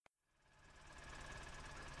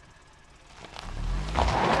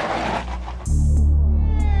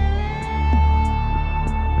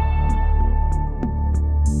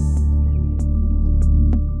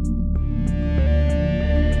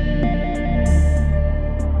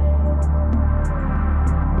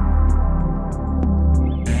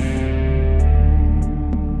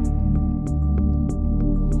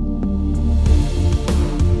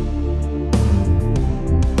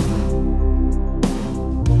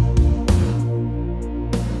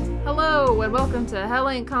and welcome to Hell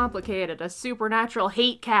Ain't Complicated, a supernatural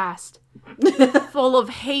hate cast full of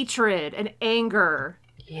hatred and anger.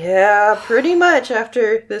 Yeah, pretty much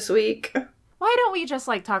after this week. Why don't we just,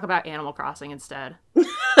 talk about Animal Crossing instead?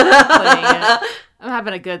 I'm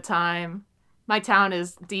having a good time. My town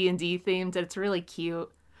is D&D themed, and it's really cute.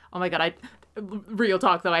 Oh my god, real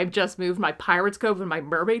talk though, I've just moved my Pirates Cove and my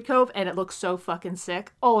Mermaid Cove, and it looks so fucking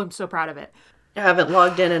sick. Oh, I'm so proud of it. I haven't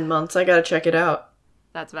logged in months. I gotta check it out.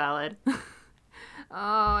 That's valid.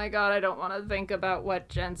 Oh my god, I don't want to think about what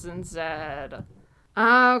Jensen said.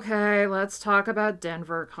 Okay, let's talk about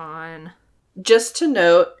DenverCon. Just to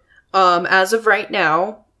note, as of right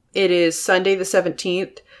now, it is Sunday the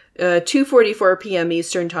 17th, 2:44 p.m.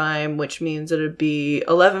 Eastern Time, which means it would be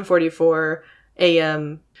 11:44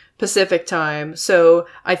 a.m. Pacific Time. So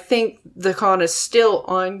I think the con is still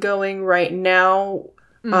ongoing right now.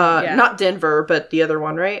 Yeah. Not Denver, but the other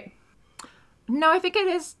one, right? No, I think it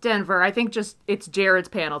is Denver. I think just it's Jared's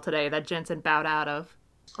panel today that Jensen bowed out of.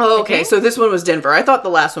 Oh, okay. So this one was Denver. I thought the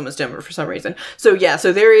last one was Denver for some reason. So yeah,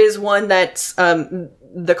 so there is one that's,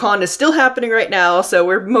 the con is still happening right now. So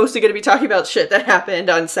we're mostly going to be talking about shit that happened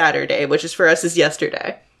on Saturday, which is for us is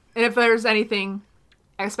yesterday. And if there's anything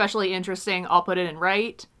especially interesting, I'll put it in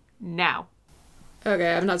right now.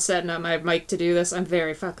 Okay, I'm not setting up my mic to do this. I'm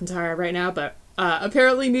very fucking tired right now, but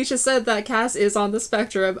apparently Misha said that Cass is on the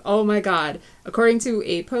spectrum. Oh my god. According to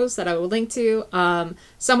a post that I will link to,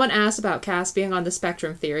 someone asked about Cass being on the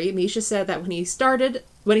spectrum theory. Misha said that when he started,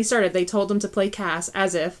 they told him to play Cass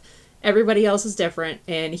as if everybody else is different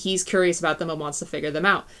and he's curious about them and wants to figure them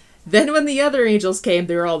out. Then when the other angels came,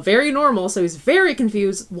 they were all very normal, so he's very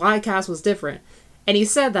confused why Cass was different. And he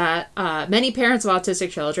said that many parents of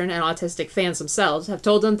autistic children and autistic fans themselves have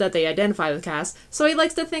told him that they identify with Cass, so he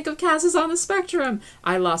likes to think of Cass as on the spectrum.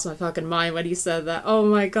 I lost my fucking mind when he said that. Oh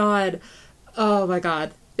my god. Oh my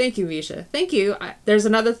god. Thank you, Misha. Thank you. There's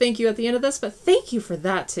another thank you at the end of this, but thank you for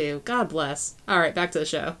that too. God bless. Alright, back to the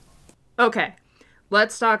show. Okay.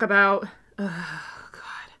 Let's talk about...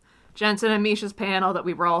 Jensen and Misha's panel that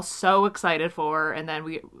we were all so excited for, and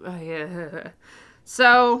then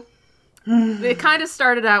So... It kind of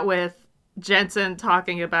started out with Jensen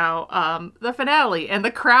talking about the finale, and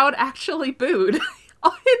the crowd actually booed in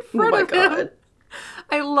front of him. God.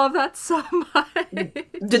 I love that so much.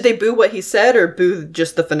 Did they boo what he said, or boo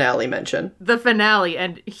just the finale mention? The finale,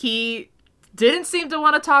 and he didn't seem to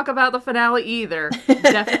want to talk about the finale either.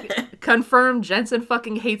 Confirmed Jensen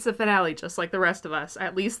fucking hates the finale, just like the rest of us.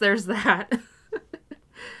 At least there's that.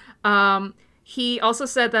 He also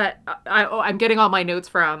said that, I'm getting all my notes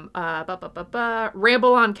from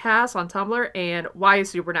Ramble on Cass on Tumblr and Why is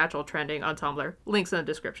Supernatural Trending on Tumblr. Links in the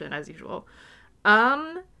description, as usual.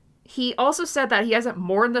 He also said that he hasn't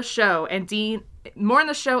mourned the show and Dean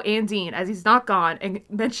as he's not gone, and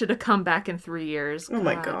mentioned a comeback in 3 years. Oh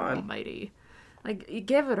my god. Almighty.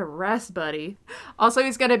 Give it a rest, buddy. Also,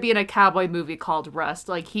 he's gonna be in a cowboy movie called Rust.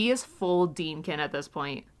 He is full Deankin at this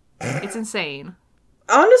point. It's insane.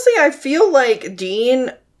 Honestly, I feel like Dean's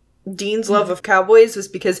love of cowboys was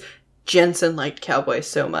because Jensen liked cowboys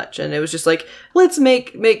so much, and it was just let's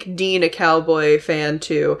make Dean a cowboy fan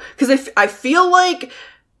too. Because I feel like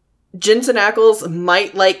Jensen Ackles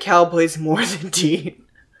might like cowboys more than Dean.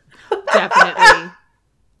 Definitely.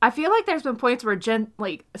 I feel like there's been points where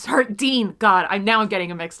Dean, God, I'm getting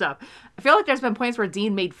him mixed up. I feel like there's been points where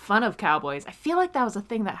Dean made fun of cowboys. I feel like that was a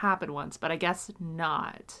thing that happened once, but I guess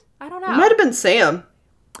not. I don't know. It might have been Sam.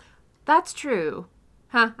 That's true.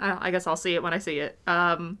 Huh, I guess I'll see it when I see it.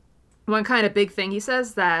 One kind of big thing he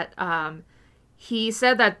says that, he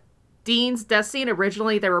said that Dean's death scene,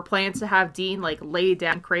 originally they were plans to have Dean, lay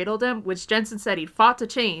down and cradled him, which Jensen said he'd fought to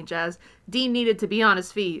change, as Dean needed to be on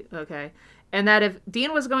his feet, okay, and that if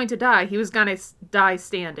Dean was going to die, he was going to die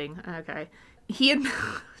standing, okay.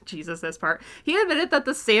 Jesus, this part. He admitted that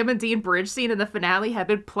the Sam and Dean bridge scene in the finale had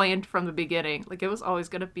been planned from the beginning. It was always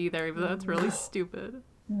going to be there, even though it's really stupid.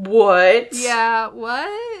 What? Yeah,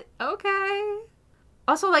 what? Okay.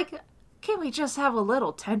 Also, can't we just have a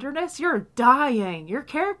little tenderness? You're dying. Your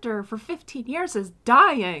character for 15 years is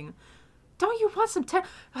dying. Don't you want some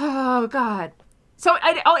Oh, God. So,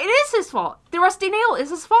 it is his fault. The rusty nail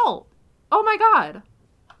is his fault. Oh, my God.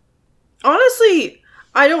 Honestly,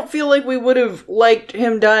 I don't feel like we would have liked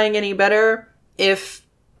him dying any better if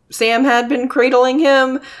Sam had been cradling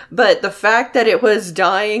him, but the fact that it was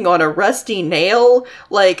dying on a rusty nail,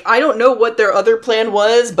 I don't know what their other plan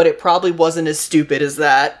was, but it probably wasn't as stupid as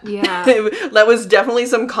that. Yeah. That was definitely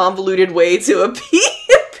some convoluted way to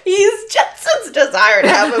appease Jensen's desire to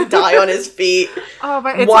have him die on his feet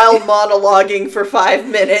while monologuing for 5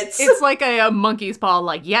 minutes. It's like a monkey's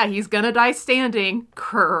paw, yeah, he's gonna die standing.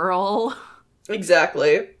 Curl.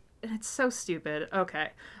 Exactly. It's so stupid. Okay.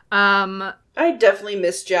 I definitely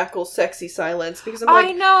miss Jackal's sexy silence because I'm like,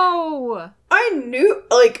 I know! I knew,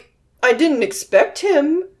 like, I didn't expect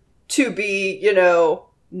him to be,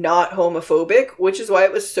 not homophobic, which is why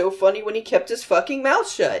it was so funny when he kept his fucking mouth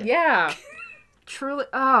shut. Yeah. Truly.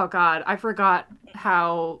 Oh, God. I forgot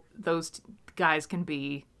how those guys can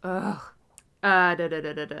be. Ugh.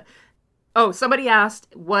 Oh, somebody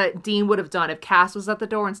asked what Dean would have done if Cass was at the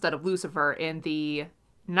door instead of Lucifer in the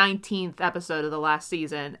 19th episode of the last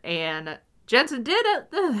season, and Jensen did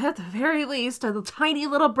at the very least a tiny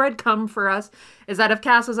little breadcrumb for us, is that if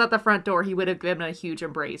Cass was at the front door, he would have given a huge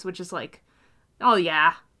embrace, which is like, oh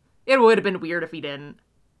yeah, it would have been weird if he didn't.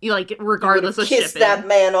 Like, regardless of shipping. Kiss that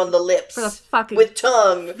man on the lips for the fucking with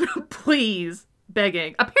tongue. Please,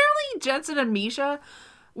 begging. Apparently, Jensen and Misha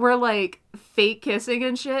were like fake kissing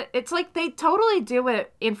and shit. It's like they totally do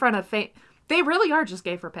it in front of fake. They really are just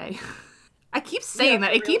gay for pay. I keep saying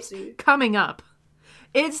that. It keeps coming up.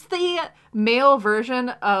 It's the male version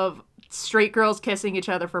of straight girls kissing each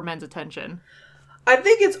other for men's attention. I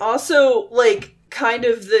think it's also, like, kind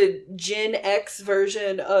of the Gen X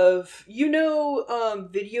version of,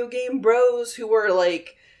 video game bros who are,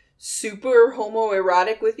 like, super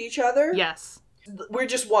homoerotic with each other? Yes. We're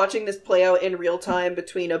just watching this play out in real time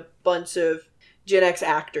between a bunch of Gen X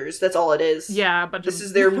actors. That's all it is. Yeah, but this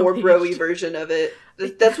is their more bro-y version of it.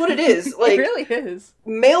 That's what it is. Like, it really is.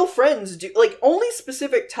 Male friends do, like, only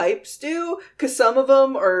specific types do, because some of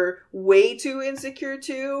them are way too insecure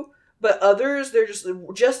too, but others, they're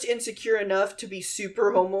just insecure enough to be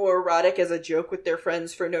super homoerotic as a joke with their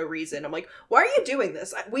friends for no reason. I'm like, why are you doing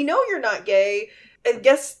this? We know you're not gay, and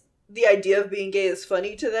guess the idea of being gay is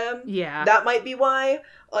funny to them. Yeah. That might be why.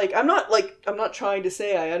 I'm not trying to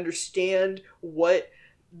say I understand what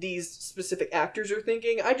these specific actors are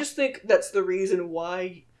thinking. I just think that's the reason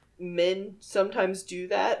why men sometimes do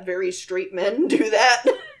that. Very straight men do that.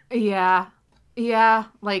 Yeah. Yeah.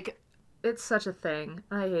 Like, it's such a thing.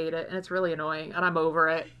 I hate it, and it's really annoying, and I'm over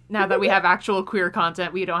it. Now that we have actual queer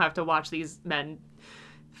content, we don't have to watch these men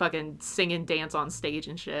fucking sing and dance on stage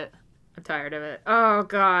and shit. I'm tired of it. Oh,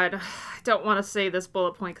 God. I don't want to say this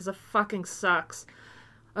bullet point because it fucking sucks.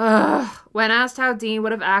 When asked how Dean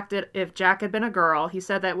would have acted if Jack had been a girl, he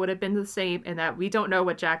said that would have been the same and that we don't know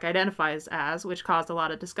what Jack identifies as, which caused a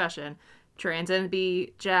lot of discussion. Trans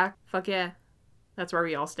NB, Jack, fuck yeah. That's where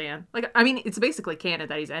we all stand. Like, I mean, it's basically canon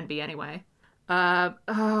that he's NB anyway.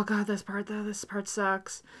 Oh God, this part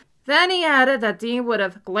sucks. Then he added that Dean would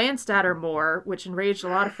have glanced at her more, which enraged a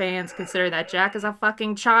lot of fans, considering that Jack is a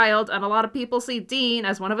fucking child, and a lot of people see Dean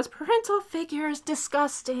as one of his parental figures.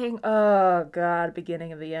 Disgusting. Oh, God,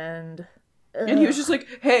 beginning of the end. Ugh. And he was just like,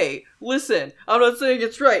 hey, listen, I'm not saying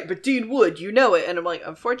it's right, but Dean would, you know it. And I'm like,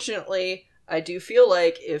 unfortunately, I do feel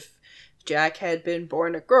like if Jack had been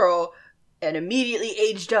born a girl and immediately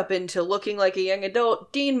aged up into looking like a young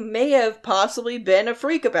adult, Dean may have possibly been a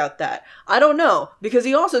freak about that. I don't know, because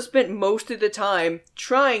he also spent most of the time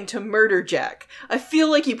trying to murder Jack. I feel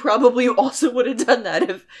like he probably also would have done that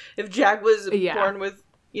if Jack was born with,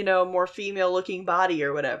 more female-looking body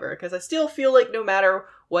or whatever, because I still feel like no matter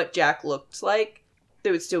what Jack looks like, they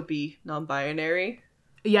would still be non-binary.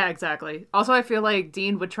 Yeah, exactly. Also, I feel like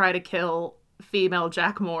Dean would try to kill female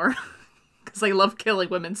Jack more, because I love killing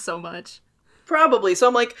women so much. Probably. So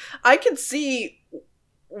I'm like, I can see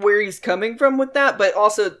where he's coming from with that, but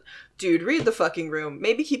also, dude, read the fucking room.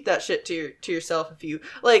 Maybe keep that shit to yourself if you,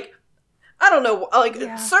 like, I don't know, like,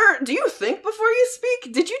 yeah. Sir, do you think before you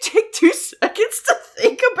speak? Did you take 2 seconds to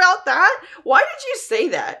think about that? Why did you say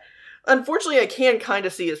that? Unfortunately, I can kind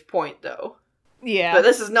of see his point, though. Yeah. But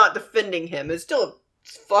this is not defending him. It's still a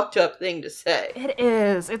fucked up thing to say. It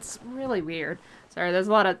is. It's really weird. Sorry, there's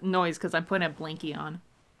a lot of noise because I'm putting a blankie on.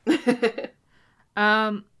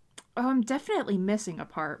 I'm definitely missing a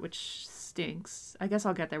part, which stinks. I guess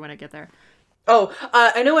I'll get there when I get there. Oh,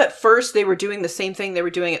 I know at first they were doing the same thing they were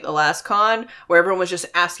doing at the last con, where everyone was just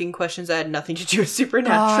asking questions that had nothing to do with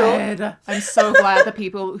Supernatural. God. I'm so glad the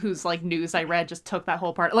people whose, like, news I read just took that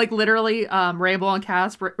whole part. Like, literally, Rainbow and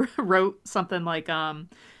Cass wrote something like,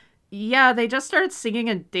 yeah, they just started singing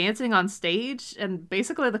and dancing on stage, and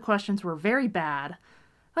basically the questions were very bad.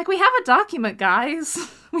 Like, we have a document, guys.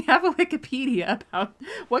 We have a Wikipedia about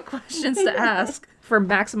what questions to ask for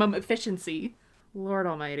maximum efficiency. Lord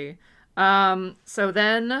almighty. So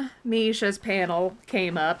then Misha's panel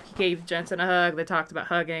came up. He gave Jensen a hug. They talked about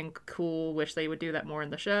hugging. Cool. Wish they would do that more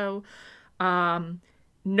in the show.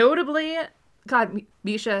 Notably, God,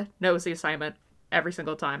 Misha knows the assignment every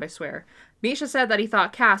single time, I swear. Misha said that he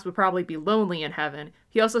thought Cass would probably be lonely in heaven.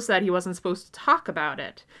 He also said he wasn't supposed to talk about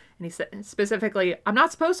it. And he said specifically, I'm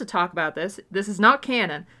not supposed to talk about this. This is not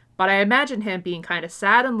canon. But I imagine him being kind of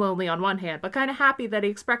sad and lonely on one hand, but kind of happy that he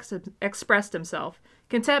expressed himself.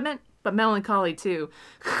 Contentment, but melancholy too.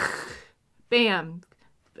 Bam.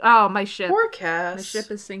 Oh, my ship. Poor Cass. My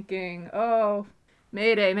ship is sinking. Oh,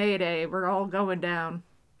 mayday, mayday. We're all going down.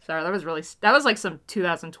 Sorry, that was like some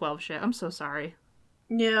 2012 shit. I'm so sorry.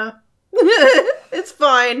 Yeah. It's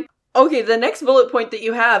fine. Okay, the next bullet point that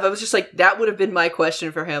you have, I was just like, that would have been my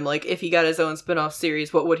question for him. Like, if he got his own spin-off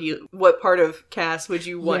series, what part of Cass would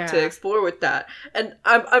you want to explore with that? And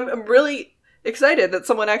I'm really excited that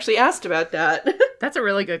someone actually asked about that. That's a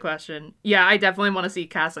really good question. Yeah, I definitely want to see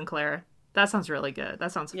Cass and Claire. That sounds really good.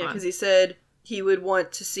 That sounds fun. Yeah, because he said he would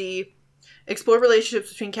want to explore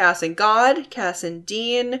relationships between Cass and God, Cass and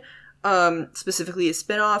Dean, specifically a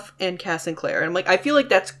spin-off, and Cass and Claire. And I'm like, I feel like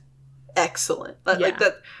that's excellent. Like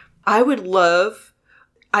that. I would love,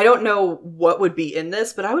 I don't know what would be in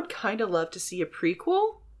this, but I would kind of love to see a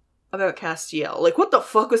prequel about Castiel. Like, what the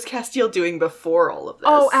fuck was Castiel doing before all of this?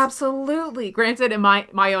 Oh, absolutely. Granted, in my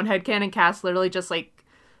own headcanon, Cass literally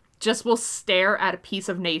just will stare at a piece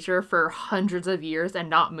of nature for hundreds of years and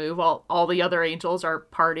not move while all the other angels are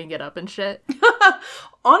partying it up and shit.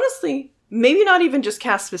 Honestly, maybe not even just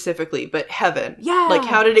Cass specifically, but heaven. Yeah. Like,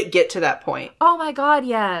 how did it get to that point? Oh my god,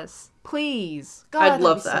 yes. Please. God, I'd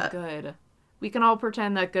love that. So good. We can all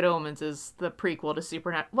pretend that Good Omens is the prequel to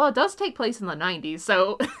Supernatural. Well, it does take place in the 90s,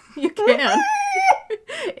 so you can.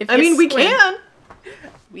 We can.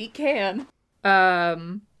 We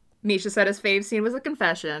can. Misha said his fave scene was a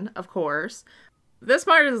confession, of course. This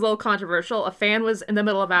part is a little controversial. A fan was in the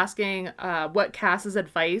middle of asking what Cass's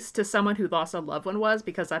advice to someone who lost a loved one was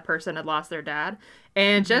because that person had lost their dad.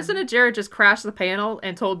 And Jensen and Jared just crashed the panel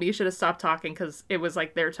and told Misha to stop talking because it was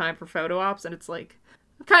like their time for photo ops. And it's like,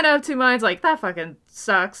 kind of two minds, like, that fucking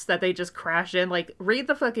sucks that they just crashed in. Like, read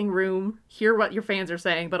the fucking room, hear what your fans are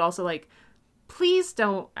saying, but also, like, please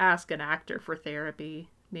don't ask an actor for therapy,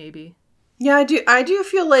 maybe. Yeah, I do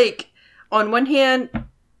feel like, on one hand,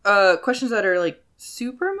 questions that are, like,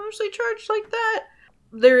 super emotionally charged like that,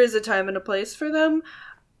 there is a time and a place for them.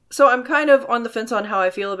 So I'm kind of on the fence on how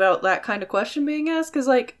I feel about that kind of question being asked, because,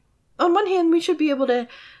 like, on one hand, we should be able to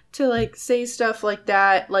like, say stuff like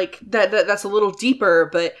that, like, that's a little deeper,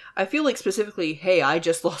 but I feel like specifically, hey, I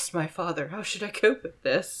just lost my father, how should I cope with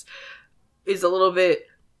this, is a little bit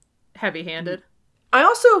heavy-handed. I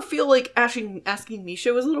also feel like asking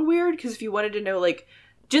Misha was a little weird, because if you wanted to know, like,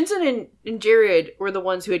 Jensen and Jared were the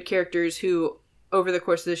ones who had characters who, over the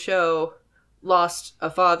course of the show, lost a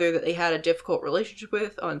father that they had a difficult relationship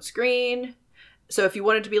with on screen. So if you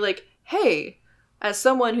wanted to be like, hey, as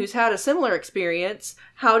someone who's had a similar experience,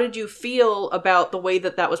 how did you feel about the way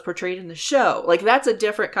that was portrayed in the show? Like, that's a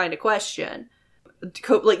different kind of question.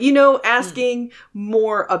 Like, asking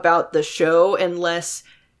more about the show and less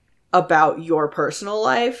about your personal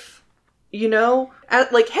life,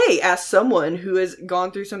 like, hey, as someone who has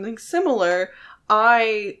gone through something similar,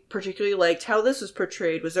 I particularly liked how this was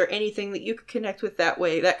portrayed. Was there anything that you could connect with that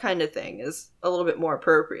way? That kind of thing is a little bit more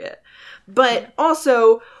appropriate. But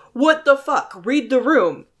also, what the fuck? Read the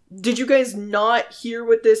room. Did you guys not hear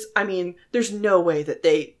what this... I mean, there's no way that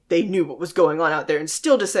they knew what was going on out there and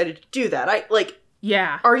still decided to do that.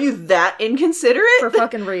 Yeah. Are you that inconsiderate? For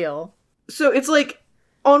fucking real. So it's like,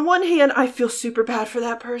 on one hand, I feel super bad for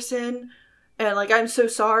that person. And, like, I'm so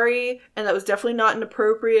sorry. And that was definitely not an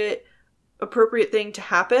appropriate thing to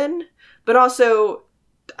happen, but also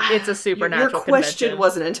it's a supernatural your question convention.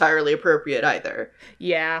 Wasn't entirely appropriate either.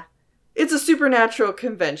 Yeah, it's a supernatural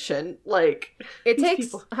convention. Like, it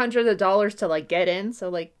takes hundreds of dollars to, like, get in, so,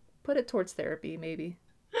 like, put it towards therapy, maybe.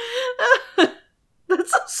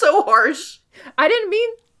 That's so harsh. I didn't mean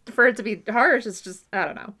for it to be harsh. It's just, I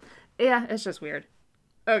don't know. Yeah, it's just weird.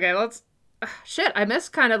 Okay, shit, I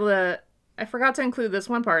missed kind of I forgot to include this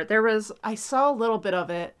one part. I saw a little bit of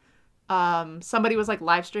it. Somebody was, like,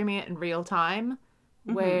 live streaming it in real time,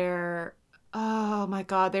 where, oh my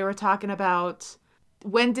god, they were talking about,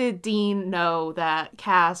 when did Dean know that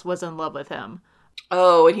Cass was in love with him?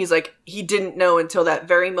 Oh, and he's like, he didn't know until that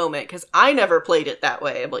very moment, because I never played it that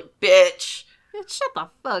way. I'm like, bitch. Shut the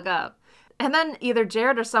fuck up. And then either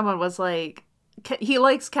Jared or someone was like, he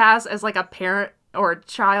likes Cass as, like, a parent or a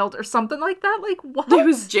child or something like that. Like, what? It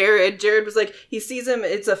was Jared. Jared was like, he sees him,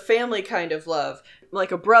 it's a family kind of love.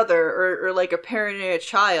 like a brother or like a parent and a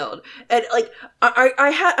child. And like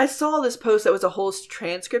I saw this post that was a whole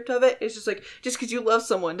transcript of it. It's just like, just because you love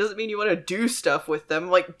someone doesn't mean you want to do stuff with them. I'm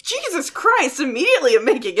like, Jesus Christ, immediately I'm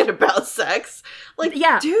making it about sex. Like,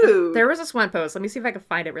 yeah, dude. There was this one post. Let me see if I can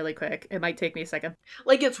find it really quick. It might take me a second.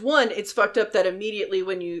 Like, it's fucked up that immediately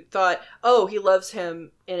when you thought, oh, he loves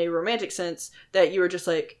him in a romantic sense, that you were just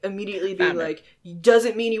like immediately being like,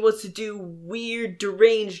 doesn't mean he wants to do weird,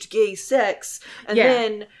 deranged gay sex. And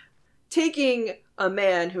then taking a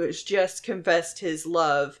man who has just confessed his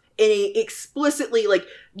love in a explicitly, like,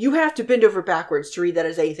 you have to bend over backwards to read that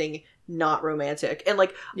as anything not romantic. And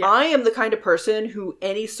like, I am the kind of person who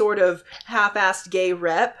any sort of half-assed gay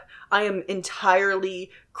rep, I am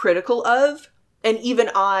entirely critical of. And even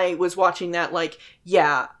I was watching that like,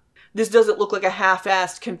 yeah, this doesn't look like a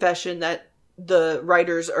half-assed confession that the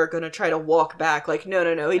writers are going to try to walk back. Like,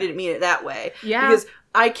 no, he didn't mean it that way. Yeah. Because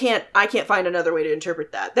I can't find another way to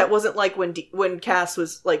interpret that. That wasn't like when Cass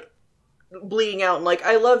was like bleeding out and like,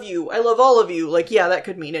 I love you, I love all of you. Like, yeah, that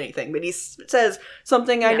could mean anything. But he says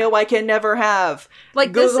something I know I can never have.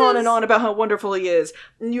 Like, goes on and on about how wonderful he is.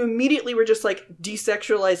 And you immediately were just like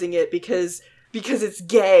desexualizing it because it's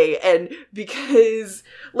gay and because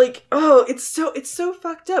like, oh, it's so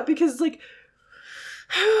fucked up because like,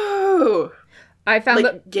 oh, I found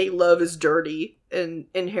like gay love is dirty and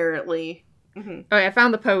inherently. Mm-hmm. Okay, I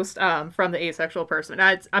found the post from the asexual person.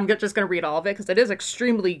 I'm just going to read all of it because it is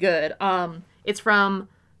extremely good. It's from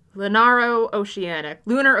Lunar Oceanic,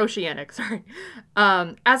 sorry.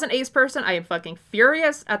 As an ace person, I am fucking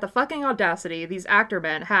furious at the fucking audacity these actor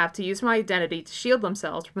men have to use my identity to shield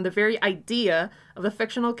themselves from the very idea of the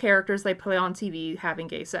fictional characters they play on TV having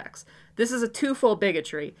gay sex. This is a twofold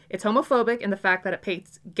bigotry. It's homophobic in the fact that it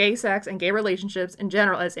paints gay sex and gay relationships in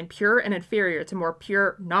general as impure and inferior to more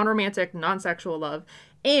pure, non-romantic, non-sexual love.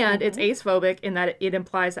 And it's acephobic in that it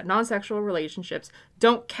implies that non-sexual relationships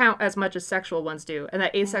don't count as much as sexual ones do, and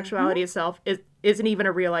that asexuality itself isn't even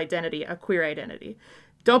a real identity, a queer identity.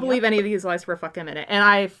 Don't believe any of these lies for a fucking minute. And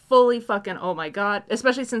I fully fucking, oh my god,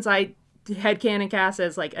 especially since I headcanon Cass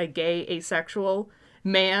as like a gay asexual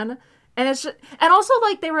man. And it's just, and also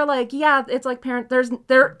like they were like, yeah, it's like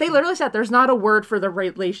they literally said there's not a word for the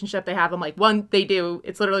relationship they have. I'm like, one, they do.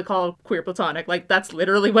 It's literally called queer platonic. Like, that's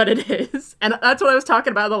literally what it is. And that's what I was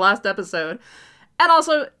talking about in the last episode. And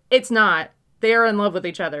also, it's not. They are in love with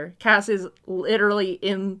each other. Cass is literally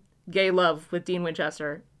in gay love with Dean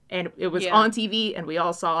Winchester. And it was on TV and we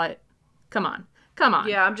all saw it. Come on.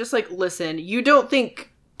 Yeah, I'm just like, listen, you don't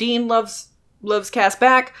think Dean loves Cass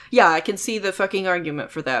back? Yeah, I can see the fucking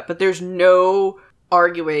argument for that, but there's no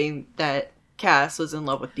arguing that Cass was in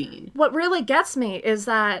love with Dean. What really gets me is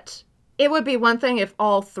that it would be one thing if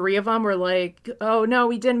all three of them were like, oh no,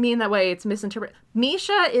 we didn't mean that way, it's misinterpreted.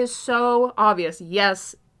 Misha is so obvious.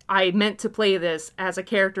 Yes, I meant to play this as a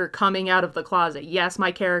character coming out of the closet. Yes,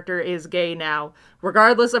 my character is gay now.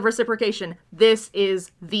 Regardless of reciprocation, this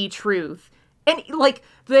is the truth. And, like,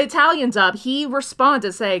 the Italian dub, he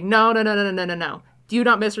responded saying, no. Do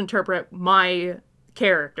not misinterpret my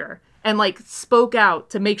character. And, like, spoke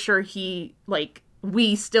out to make sure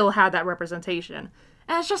we still had that representation.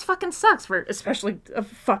 And it just fucking sucks for, especially a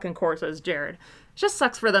fucking course as Jared. It just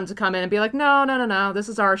sucks for them to come in and be like, no, this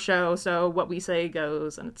is our show, so what we say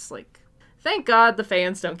goes. And it's like, thank God the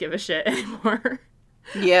fans don't give a shit anymore.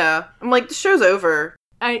 Yeah. I'm like, the show's over.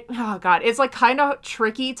 Oh god, it's like kind of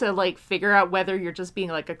tricky to like figure out whether you're just being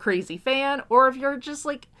like a crazy fan or if you're just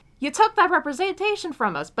like, you took that representation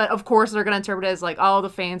from us. But of course they're gonna interpret it as like, oh,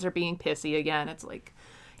 the fans are being pissy again. It's like,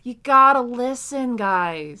 you gotta listen,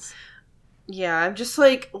 guys. Yeah, I'm just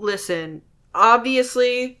like, listen,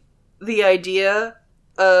 obviously the idea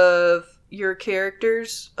of your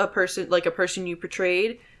characters, a person you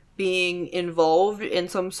portrayed, being involved in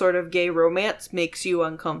some sort of gay romance makes you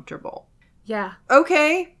uncomfortable. Yeah.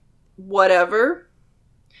 Okay, whatever.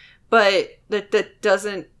 But that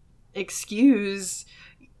doesn't excuse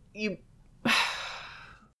you.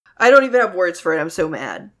 I don't even have words for it. I'm so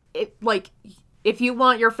mad. If you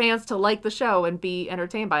want your fans to like the show and be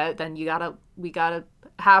entertained by it, then we gotta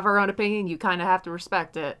have our own opinion. You kind of have to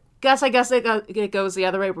respect it. I guess it goes the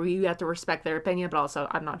other way where you have to respect their opinion, but also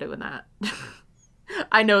I'm not doing that.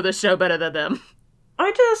 I know the show better than them.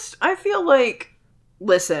 I feel like,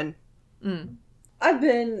 listen. I've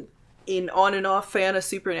been an on and off fan of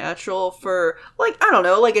Supernatural for, like, I don't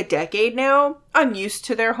know, like a decade now. I'm used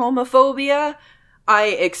to their homophobia. I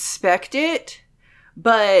expect it.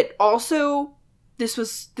 But also, this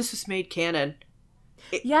was made canon.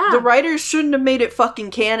 Yeah. The writers shouldn't have made it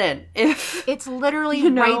fucking canon. If it's literally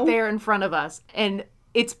right there in front of us. And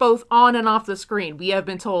it's both on and off the screen. We have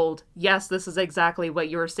been told, yes, this is exactly what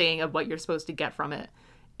you're saying of what you're supposed to get from it.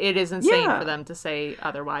 It is insane for them to say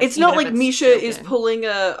otherwise. It's not like Misha is pulling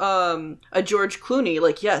a George Clooney,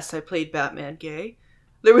 like, yes, I played Batman gay.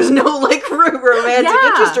 There was no, like, romantic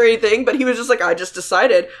interest or anything, but he was just like, I just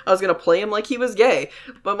decided I was gonna play him like he was gay.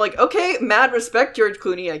 But I'm like, okay, mad respect, George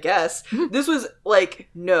Clooney, I guess. This was, like,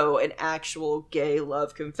 no, an actual gay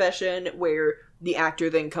love confession where the actor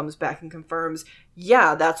then comes back and confirms,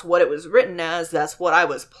 yeah, that's what it was written as, that's what I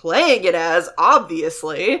was playing it as,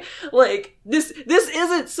 obviously. Like, this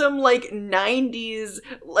isn't some, like, 90s,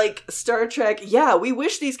 like, Star Trek, yeah, we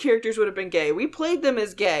wish these characters would have been gay, we played them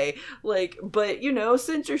as gay, like, but, you know,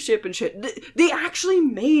 censorship and shit, they actually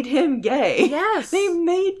made him gay. Yes. They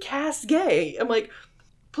made Cass gay. I'm like,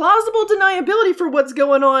 plausible deniability for what's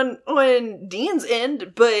going on Dean's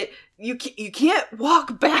end, but you can't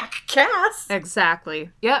walk back Cass. Exactly.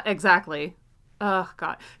 Yeah, exactly. Oh,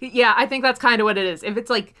 God. Yeah, I think that's kind of what it is. If it's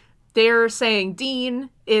like they're saying Dean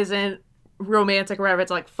isn't romantic or whatever, it's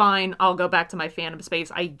like, fine, I'll go back to my fandom space,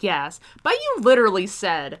 I guess. But you literally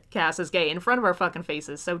said Cass is gay in front of our fucking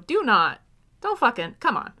faces, so don't fucking,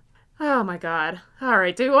 come on. Oh my God.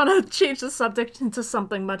 Alright, do you want to change the subject into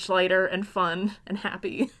something much lighter and fun and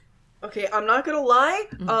happy? Okay, I'm not gonna lie,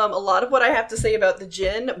 a lot of what I have to say about the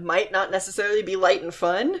Djinn might not necessarily be light and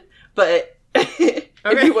fun, but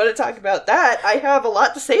if you want to talk about that, I have a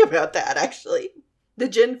lot to say about that, actually. The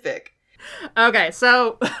Djinn fic. Okay,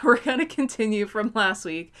 so we're gonna continue from last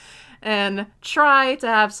week and try to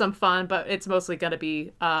have some fun, but it's mostly gonna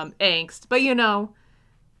be angst. But you know,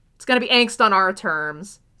 it's gonna be angst on our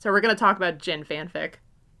terms. So we're gonna talk about Djinn fanfic.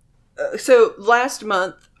 So last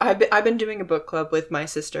month, I've been doing a book club with my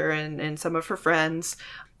sister and some of her friends.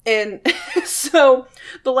 And so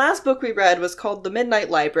the last book we read was called The Midnight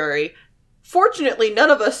Library. Fortunately, none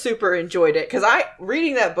of us super enjoyed it, because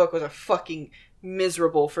reading that book was a fucking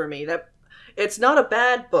miserable for me. That it's not a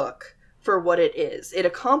bad book for what it is. It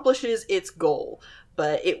accomplishes its goal,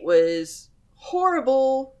 but it was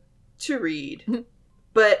horrible to read.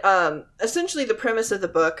 But essentially the premise of the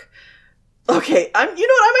book, okay, I'm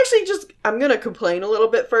gonna complain a little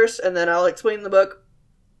bit first, and then I'll explain the book.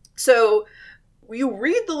 So you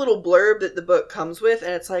read the little blurb that the book comes with,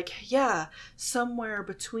 and it's like, yeah, somewhere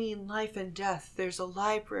between life and death, there's a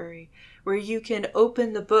library where you can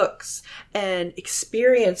open the books and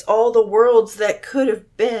experience all the worlds that could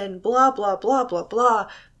have been, blah, blah, blah, blah, blah.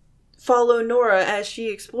 Follow Nora as she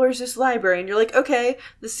explores this library. And you're like, okay,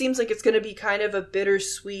 this seems like it's going to be kind of a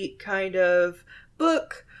bittersweet kind of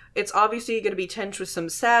book. It's obviously going to be tinged with some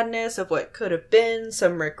sadness of what could have been,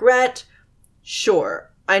 some regret.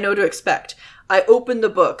 Sure, I know to expect. I opened the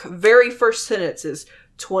book. Very first sentence is,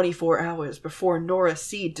 24 hours before Nora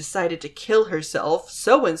Seed decided to kill herself,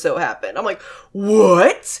 so-and-so happened. I'm like,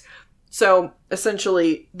 what? So,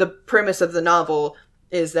 essentially, the premise of the novel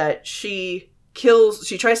is that she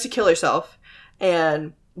tries to kill herself,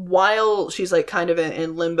 and while she's, like, kind of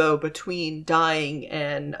in limbo between dying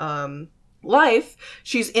and, life,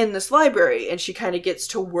 she's in this library, and she kind of gets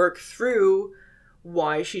to work through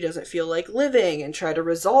why she doesn't feel like living and try to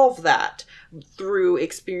resolve that through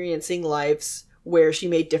experiencing lives where she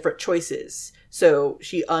made different choices. So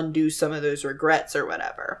she undoes some of those regrets or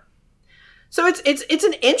whatever. So it's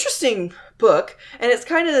an interesting book, and it's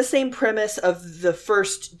kind of the same premise of the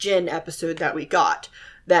first Djinn episode that we got,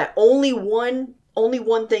 that only one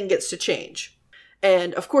thing gets to change.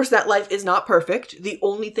 And of course that life is not perfect. The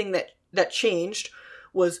only thing that changed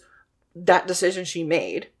was that decision she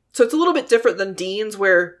made. So it's a little bit different than Dean's,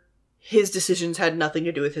 where his decisions had nothing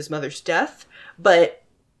to do with his mother's death. But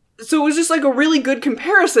so it was just like a really good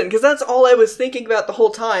comparison, because that's all I was thinking about the whole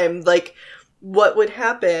time. Like, what would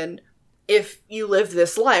happen if you lived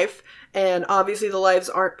this life? And obviously the lives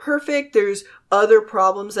aren't perfect. There's other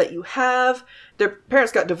problems that you have. Their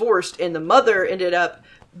parents got divorced, and the mother ended up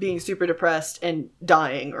being super depressed and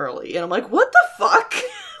dying early. And I'm like, what the fuck?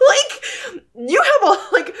 Like, you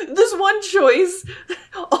have this one choice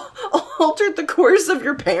altered the course of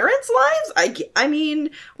your parents' lives? I mean,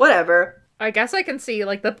 whatever. I guess I can see,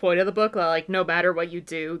 like, the point of the book, that, like, no matter what you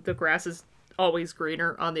do, the grass is always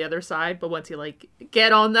greener on the other side, but once you, like,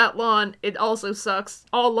 get on that lawn, it also sucks.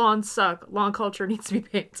 All lawns suck. Lawn culture needs to be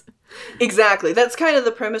picked. Exactly. That's kind of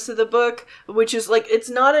the premise of the book, which is, like, it's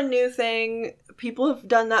not a new thing. People have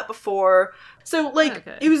done that before. So, like,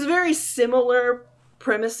 okay. It was very similar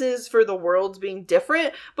premises for the worlds being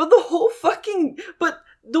different, but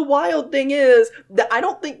the wild thing is that I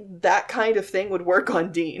don't think that kind of thing would work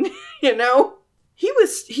on Dean, you know? He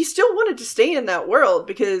still wanted to stay in that world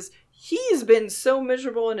because he's been so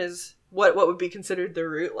miserable in his, what would be considered the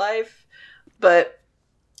root life. But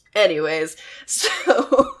Anyways,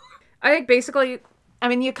 so I think basically, I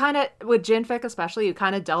mean, you kind of, with Jinfic especially, you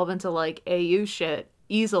kind of delve into, like, AU shit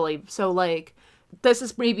easily. So, like, this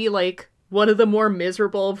is maybe, like, one of the more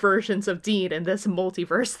miserable versions of Dean in this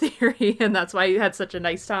multiverse theory, and that's why he had such a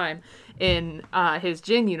nice time in his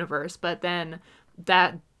Jin universe. But then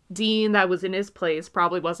that Dean that was in his place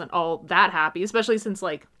probably wasn't all that happy, especially since,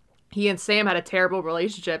 like, he and Sam had a terrible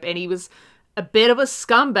relationship, and he was a bit of a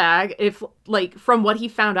scumbag. If, like, from what he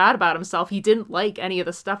found out about himself, he didn't like any of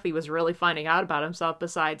the stuff he was really finding out about himself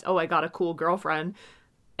besides, oh, I got a cool girlfriend,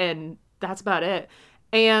 and that's about it.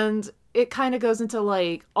 And it kind of goes into,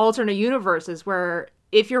 like, alternate universes where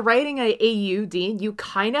if you're writing a AU Dean, you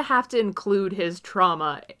kind of have to include his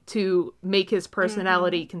trauma to make his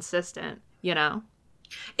personality consistent, you know?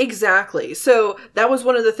 Exactly. So that was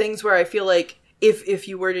one of the things where I feel like if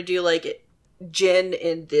you were to do, like, Jin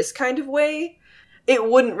in this kind of way, it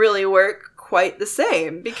wouldn't really work quite the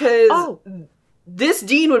same, because this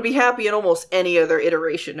Dean would be happy in almost any other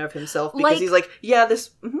iteration of himself, because, like, he's like, yeah, this...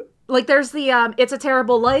 Mm-hmm. Like, there's the It's a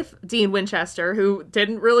Terrible Life Dean Winchester, who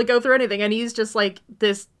didn't really go through anything, and he's just, like,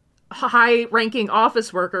 this high-ranking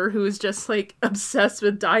office worker who's just, like, obsessed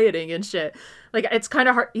with dieting and shit. Like, it's kind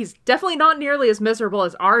of hard. He's definitely not nearly as miserable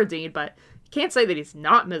as our Dean, but you can't say that he's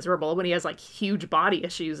not miserable when he has, like, huge body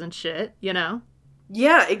issues and shit, you know?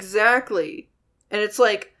 Yeah, exactly. And it's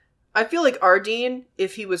like, I feel like our Dean,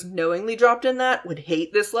 if he was knowingly dropped in that, would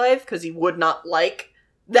hate this life, because he would not like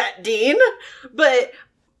that Dean. But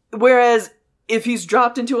whereas if he's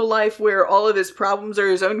dropped into a life where all of his problems are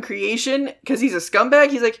his own creation, because he's a scumbag,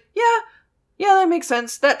 he's like, yeah, that makes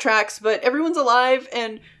sense. That tracks. But everyone's alive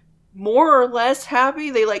and more or less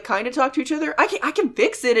happy. They, like, kind of talk to each other. I can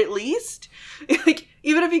fix it at least. Like,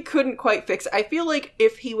 even if he couldn't quite fix it, I feel like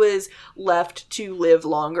if he was left to live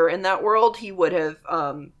longer in that world, he would have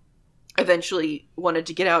eventually wanted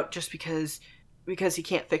to get out, just because he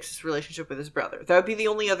can't fix his relationship with his brother. That would be the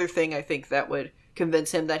only other thing I think that would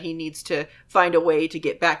convince him that he needs to find a way to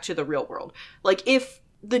get back to the real world. Like, if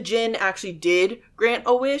the Jin actually did grant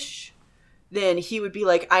a wish, then he would be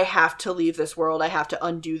like, I have to leave this world. I have to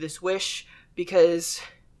undo this wish, because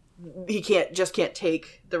he can't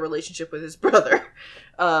take the relationship with his brother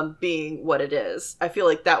being what it is. I feel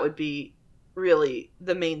like that would be really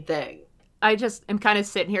the main thing. I just am kind of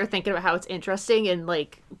sitting here thinking about how it's interesting and,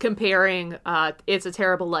 like, comparing It's a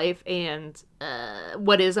Terrible Life and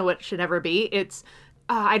what is and what should never be. It's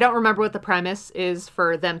I don't remember what the premise is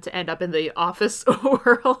for them to end up in the office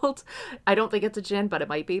world. I don't think it's a Jin, but it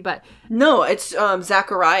might be. But no, it's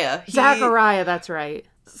Zachariah. Zachariah, that's right.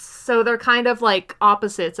 So they're kind of like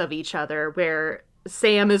opposites of each other, where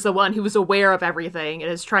Sam is the one who is aware of everything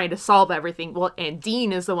and is trying to solve everything. Well, and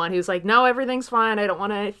Dean is the one who's like, no, everything's fine. I don't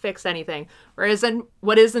want to fix anything. Whereas in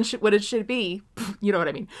what it should be, you know what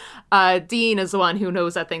I mean? Dean is the one who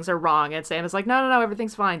knows that things are wrong. And Sam is like, no,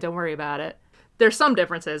 everything's fine. Don't worry about it. There's some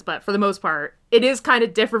differences, but for the most part, it is kind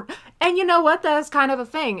of different. And you know what? That's kind of a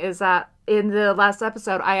thing, is that in the last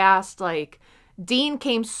episode, I asked, like, Dean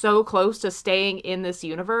came so close to staying in this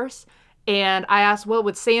universe, and I asked, what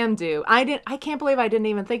would Sam do? I can't believe I didn't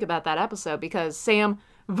even think about that episode, because Sam,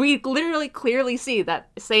 we literally clearly see that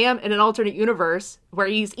Sam in an alternate universe where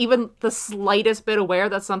he's even the slightest bit aware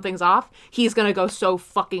that something's off, he's gonna go so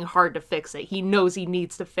fucking hard to fix it. He knows he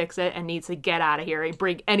needs to fix it and needs to get out of here and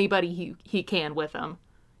bring anybody he can with him.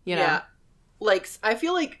 You know? Yeah. Like, I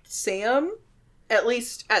feel like Sam, at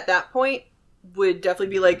least at that point, would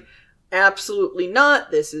definitely be like, absolutely not.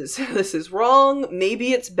 This is wrong.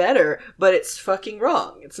 Maybe it's better, but it's fucking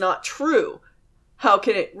wrong. It's not true. How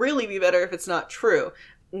can it really be better if it's not true?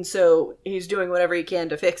 And so he's doing whatever he can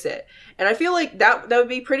to fix it. And I feel like that would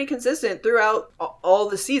be pretty consistent throughout all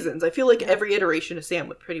the seasons. I feel like every iteration of Sam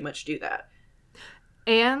would pretty much do that.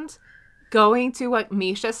 And going to what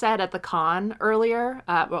Misha said at the con earlier,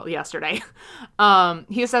 yesterday,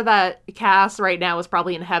 he said that Cass right now is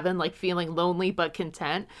probably in heaven, like, feeling lonely but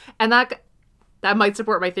content. And that might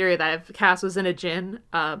support my theory that if Cass was in a Jin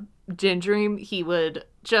dream, he would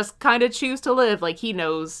just kind of choose to live. Like, he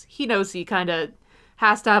knows he kind of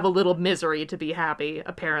has to have a little misery to be happy,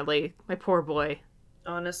 apparently. My poor boy.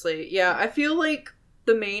 Honestly, yeah. I feel like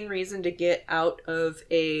the main reason to get out of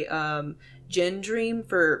a Jin dream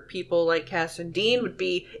for people like Cass and Dean would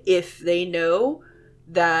be if they know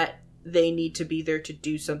that they need to be there to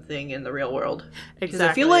do something in the real world. Exactly. Because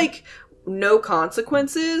I feel like no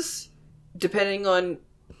consequences, depending on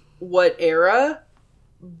what era,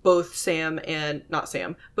 both Cass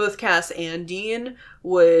and Dean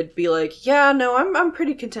would be like, yeah, no, I'm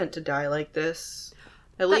pretty content to die like this.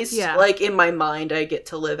 At least, like, in my mind, I get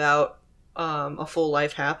to live out a full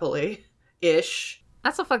life happily-ish.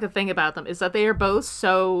 That's the fucking thing about them, is that they are both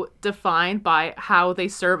so defined by how they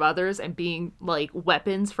serve others and being, like,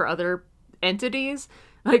 weapons for other entities,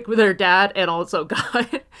 like with their dad and also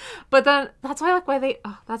God. But then that's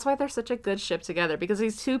why they're such a good ship together, because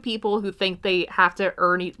these two people who think they have to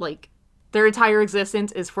earn, like, their entire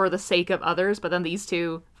existence is for the sake of others, but then these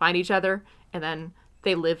two find each other and then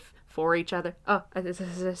they live for each other. Oh,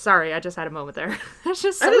 sorry, I just had a moment there. It's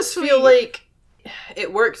just so I just sweet. feel like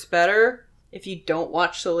it works better if you don't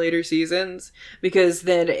watch the later seasons, because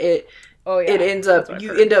then it ends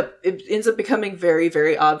up becoming very,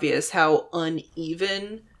 very obvious how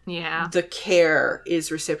uneven the care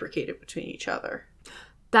is reciprocated between each other.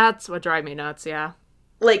 That's what drives me nuts. Yeah,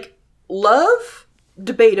 like, love,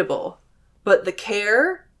 debatable, but the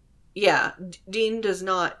care, Dean does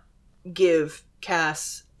not give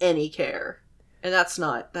Cass any care, and that's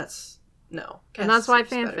no. And that's why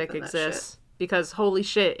fanfic exists, because holy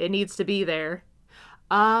shit, it needs to be there.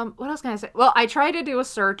 What else can I say? Well, I tried to do a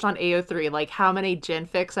search on AO3, like how many Jin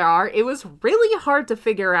fics there are. It was really hard to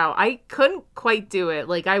figure out. I couldn't quite do it.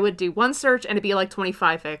 Like, I would do one search and it'd be like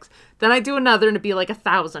 25 fics. Then I'd do another and it'd be like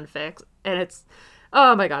 1,000 fics. And it's,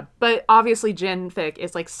 oh my god. But obviously Jin fic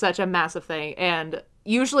is like such a massive thing. And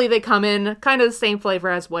usually they come in kind of the same flavor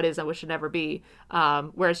as What Is and What Should Never Be.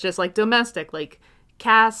 Where it's just like domestic, like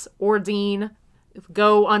Cass or Dean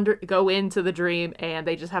go into the dream and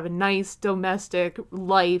they just have a nice domestic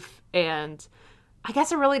life. And I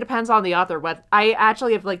guess it really depends on the author. What I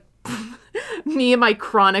actually have, like, me and my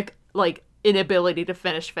chronic, like, inability to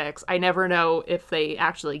finish fics, I never know if they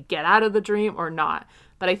actually get out of the dream or not.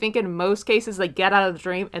 But I think in most cases they get out of the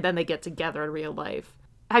dream and then they get together in real life.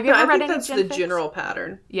 Have you ever read any Jin fics? I think that's the general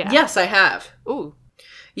pattern. Yeah. Yes, I have. Ooh.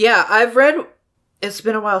 Yeah, I've read, it's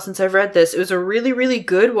been a while since I've read this. It was a really, really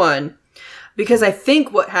good one. Because I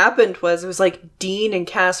think what happened was, it was like Dean and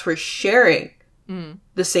Cass were sharing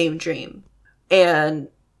the same dream. And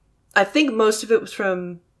I think most of it was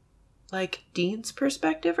from, like, Dean's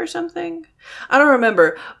perspective or something. I don't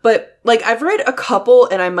remember. But, like, I've read a couple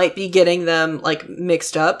and I might be getting them, like,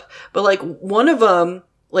 mixed up. But, like, one of them,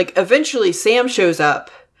 like, eventually Sam shows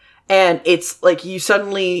up. And it's, like, you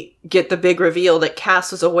suddenly get the big reveal that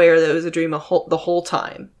Cass was aware that it was a dream the whole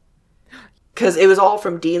time. Because it was all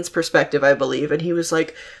from Dean's perspective, I believe. And he was,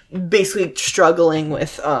 like, basically struggling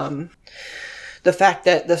with the fact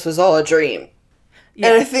that this was all a dream. Yeah.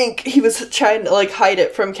 And I think he was trying to, like, hide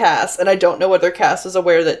it from Cass. And I don't know whether Cass was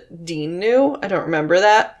aware that Dean knew. I don't remember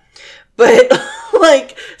that. But,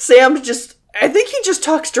 like, Sam just... I think he just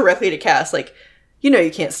talks directly to Cass, like,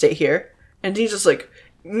 you can't stay here. And Dean's just like,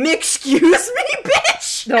 excuse me,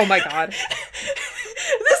 bitch! Oh my god.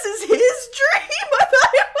 This is his dream! I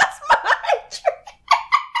thought it was my dream!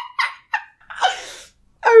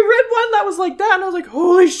 I read one that was like that, and I was like,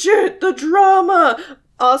 holy shit, the drama!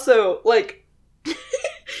 Also, like, in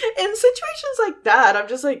situations like that, I'm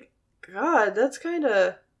just like, God, that's kind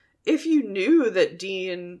of... If you knew that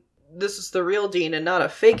Dean, this is the real Dean and not a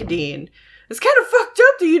fake Dean, it's kind of fucked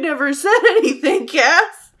up that you never said anything,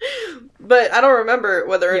 Cass! But I don't remember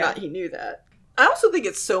whether or not he knew that. I also think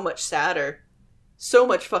it's so much sadder. So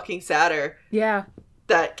much fucking sadder. Yeah.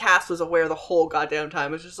 That Cass was aware the whole goddamn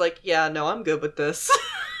time. It was just like, yeah, no, I'm good with this.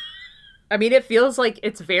 I mean, it feels like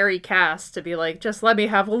it's very Cass to be like, just let me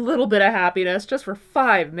have a little bit of happiness just for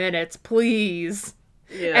 5 minutes, please.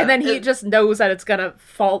 Yeah. And then he just knows that it's gonna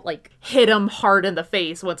hit him hard in the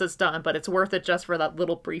face once it's done, but it's worth it just for that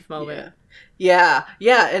little brief moment. Yeah.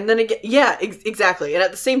 And then again, exactly. And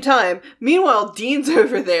at the same time, meanwhile, Dean's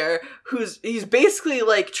over there, he's basically,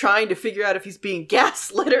 like, trying to figure out if he's being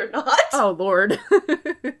gaslit or not. Oh, Lord.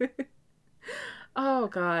 Oh,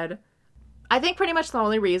 God. I think pretty much the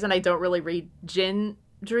only reason I don't really read Jin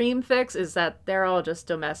dream fics is that they're all just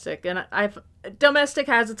domestic, and domestic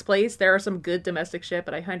has its place. There are some good domestic shit,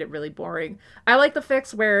 but I find it really boring. I like the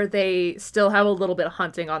fics where they still have a little bit of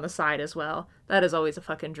hunting on the side as well. That is always a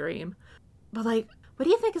fucking dream. But, like, what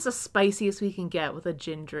do you think is the spiciest we can get with a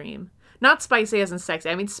Jin dream? Not spicy as in sexy.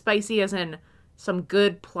 I mean spicy as in some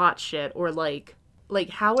good plot shit, or like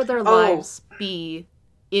how would their lives be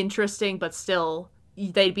interesting, but still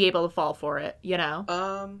they'd be able to fall for it,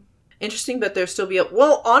 Interesting, but there still be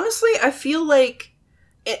well, honestly, I feel like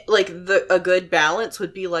a good balance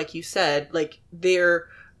would be, like you said, like,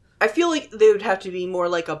 I feel like they would have to be more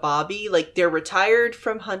like a Bobby. Like, they're retired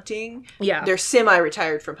from hunting. Yeah. They're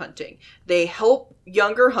semi-retired from hunting. They help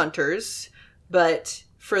younger hunters, but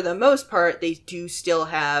for the most part, they do still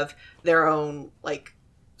have their own, like,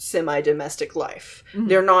 semi-domestic life. Mm-hmm.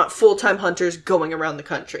 They're not full-time hunters going around the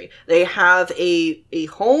country. They have a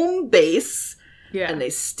home base, and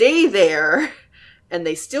they stay there, and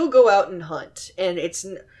they still go out and hunt. And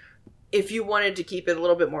if you wanted to keep it a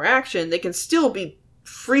little bit more action, they can still be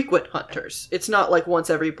frequent hunters. It's not like once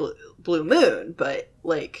every blue moon, but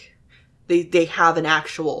like they have an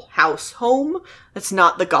actual house home. It's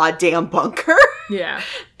not the goddamn bunker. Yeah.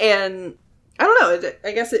 And I don't know.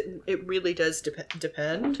 I guess it really does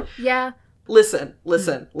depend. Yeah. Listen.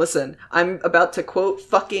 I'm about to quote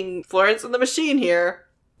fucking Florence and the Machine here.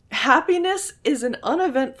 Happiness is an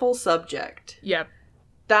uneventful subject. Yep.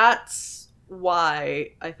 That's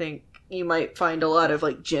why I think you might find a lot of,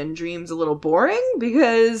 like, Jinn dreams a little boring,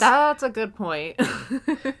 because... That's a good point.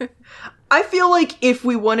 I feel like if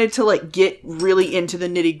we wanted to, like, get really into the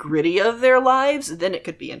nitty-gritty of their lives, then it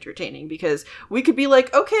could be entertaining, because we could be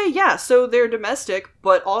like, okay, yeah, so they're domestic,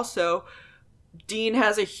 but also Dean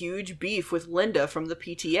has a huge beef with Linda from the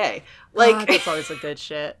PTA. Like... that's always a good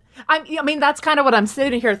shit. I mean, that's kind of what I'm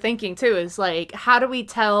sitting here thinking, too, is, like, how do we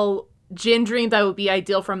tell Jinn dream that would be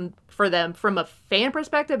ideal for them from a fan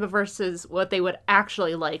perspective versus what they would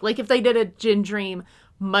actually like? Like, if they did a Jinn dream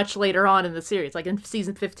much later on in the series, like in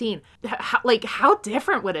season 15, how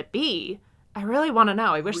different would it be? I really want to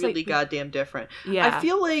know. I wish really goddamn different. Yeah. I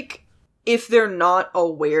feel like if they're not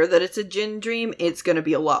aware that it's a Jinn dream, it's going to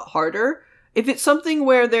be a lot harder. If it's something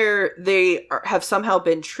where they have somehow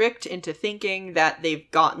been tricked into thinking that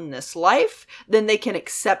they've gotten this life, then they can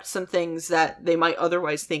accept some things that they might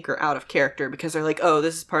otherwise think are out of character because they're like, oh,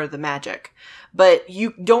 this is part of the magic. But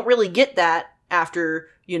you don't really get that after,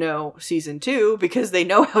 season 2 because they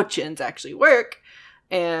know how Jinns actually work.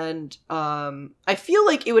 And I feel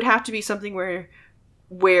like it would have to be something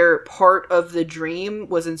where part of the dream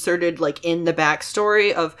was inserted, like, in the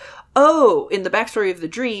backstory of, in the backstory of the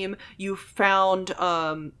dream, you found,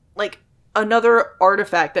 like, another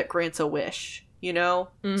artifact that grants a wish,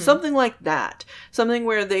 Mm-hmm. Something like that. Something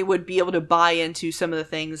where they would be able to buy into some of the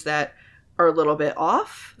things that are a little bit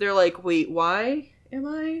off. They're like, wait, why am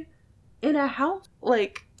I in a house?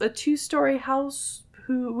 Like, a 2-story house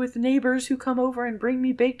with neighbors who come over and bring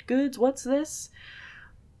me baked goods? What's this?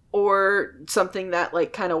 Or something that,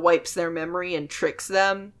 like, kind of wipes their memory and tricks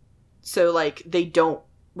them. So, like, they don't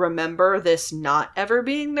remember this not ever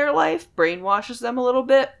being their life, brainwashes them a little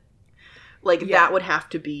bit. Like, that would have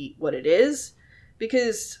to be what it is.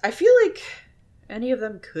 Because I feel like any of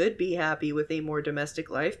them could be happy with a more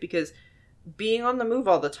domestic life, because being on the move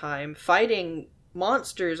all the time, fighting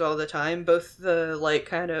monsters all the time, both the, like,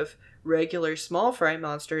 kind of regular small fry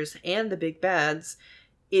monsters and the big bads,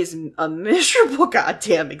 is a miserable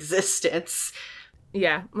goddamn existence.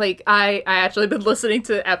 Yeah, like, I actually been listening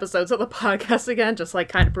to episodes of the podcast again, just, like,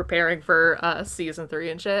 kind of preparing for season 3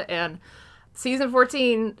 and shit, and season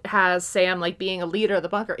 14 has Sam, like, being a leader of the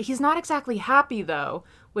bunker. He's not exactly happy, though,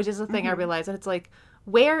 which is the thing I realized, and it's like,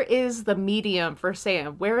 where is the medium for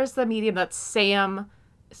Sam? Where is the medium that Sam,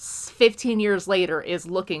 15 years later, is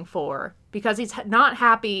looking for? Because he's not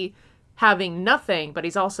happy having nothing, but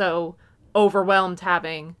he's also overwhelmed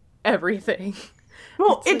having everything.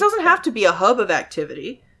 Well, it doesn't have to be a hub of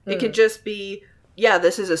activity. It could just be,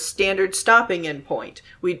 this is a standard stopping end point.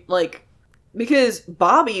 Because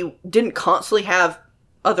Bobby didn't constantly have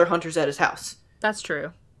other hunters at his house. That's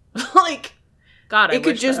true. Like, God, it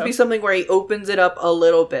could just be something where he opens it up a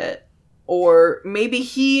little bit. Or maybe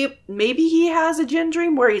he has a Jinn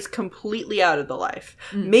dream where he's completely out of the life.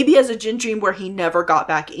 Maybe he has a Jinn dream where he never got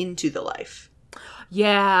back into the life.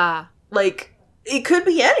 Yeah. Like, it could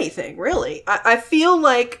be anything, really. I feel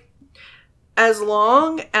like as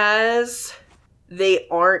long as they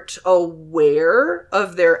aren't aware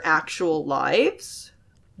of their actual lives,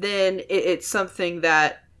 then it's something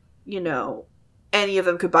that, any of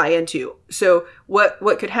them could buy into. So what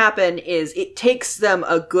could happen is it takes them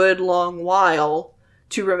a good long while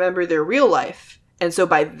to remember their real life. And so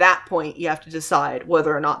by that point, you have to decide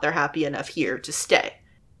whether or not they're happy enough here to stay.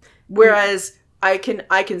 Whereas I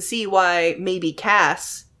can see why maybe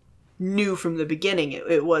Cass knew from the beginning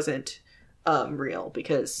it wasn't real,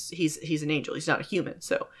 because he's an angel. He's not a human.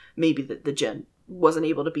 So maybe the Jinn wasn't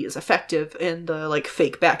able to be as effective in the, like,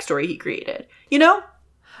 fake backstory he created.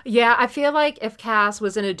 Yeah, I feel like if Cass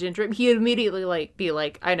was in a Jinn dream, he'd immediately, like, be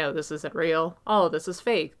like, I know this isn't real. Oh, this is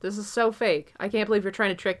fake. This is so fake. I can't believe you're trying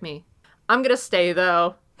to trick me. I'm gonna stay,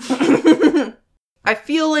 though. I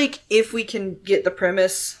feel like if we can get the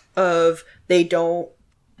premise of they don't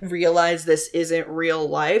realize this isn't real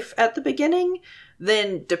life at the beginning,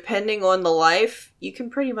 then depending on the life, you can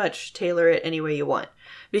pretty much tailor it any way you want.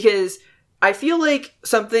 Because I feel like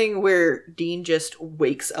something where Dean just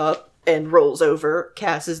wakes up and rolls over,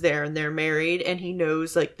 Cass is there and they're married and he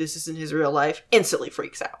knows, like, this isn't his real life, instantly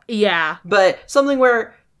freaks out. Yeah. But something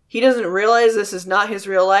where he doesn't realize this is not his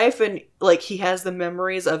real life, and, like, he has the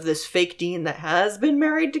memories of this fake Dean that has been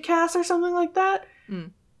married to Cass or something like that.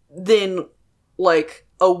 Then, like,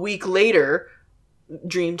 a week later,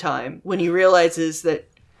 dream time, when he realizes that,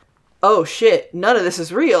 oh shit, none of this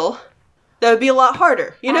is real, that would be a lot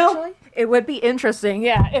harder, you know? Actually, it would be interesting,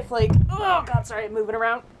 yeah, if, like, oh god, sorry, I'm moving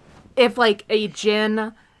around. If, like, a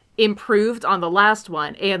Jin improved on the last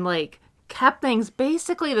one and, like, kept things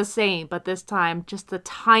basically the same, but this time just the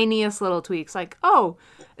tiniest little tweaks, like, oh,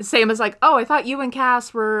 same as, like, oh, I thought you and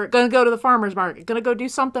Cass were gonna go to the farmer's market, gonna go do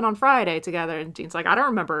something on Friday together, and Dean's like, I don't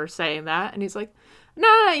remember saying that, and he's like,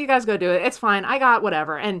 no, you guys go do it, it's fine, I got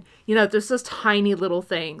whatever. And, you know, just those tiny little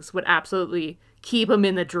things would absolutely keep him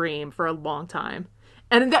in the dream for a long time.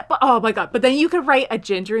 And that, oh my god, but then you could write a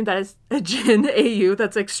Jin dream that is a Jin AU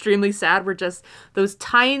that's extremely sad, where just those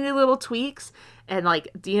tiny little tweaks, and, like,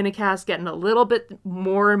 Dean and Cass getting a little bit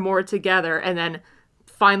more and more together, and then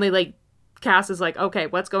finally, like, Cass is like, okay,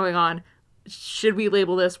 what's going on? Should we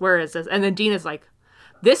label this? Where is this? And then Dean is like,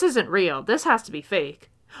 this isn't real. This has to be fake.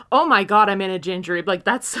 Oh my god, I'm in a Jin dream. Like,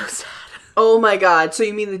 that's so sad. Oh my god, so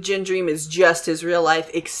you mean the Jin dream is just his real life,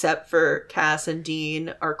 except for Cass and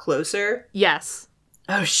Dean are closer? Yes.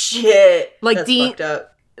 Oh shit. Like, that's Dean, fucked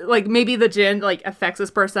up. Like, maybe the Jin, like, affects his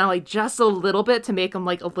personality just a little bit to make him,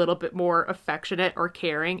 like, a little bit more affectionate or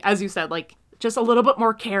caring. As you said, like, just a little bit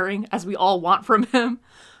more caring, as we all want from him.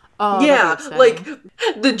 Oh, yeah, like,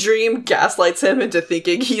 the dream gaslights him into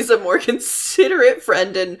thinking he's a more considerate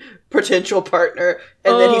friend and potential partner,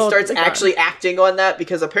 and then he starts actually acting on that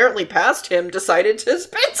because apparently past him decided to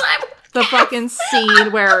spend time with the fucking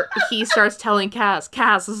scene where he starts telling Cass,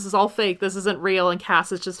 this is all fake, this isn't real, and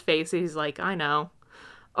Cass is just facing, he's like, I know.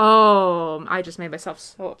 Oh, I just made myself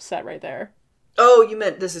so upset right there. Oh, you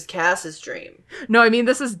meant this is Cass's dream. No, I mean,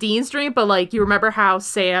 this is Dean's dream, but, like, you remember how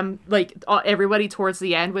Sam, like, everybody towards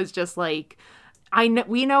the end was just like,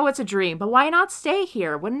 we know it's a dream, but why not stay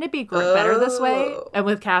here? Wouldn't it be better this way? And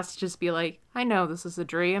with Cass just be like, I know this is a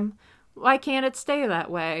dream. Why can't it stay that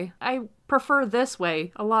way? I prefer this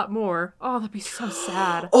way a lot more. Oh, that'd be so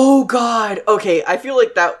sad. Oh, God. Okay, I feel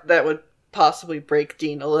like that would possibly break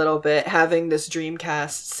Dean a little bit, having this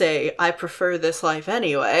Dreamcast say, I prefer this life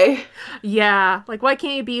anyway. Yeah, like, why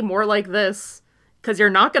can't you be more like this? Because you're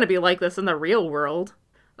not going to be like this in the real world.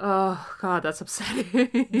 Oh, God, that's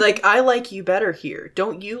upsetting. Like, I like you better here.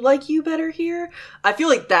 Don't you like you better here? I feel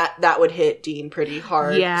like that would hit Dean pretty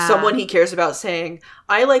hard. Yeah. Someone he cares about saying,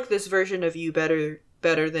 I like this version of you better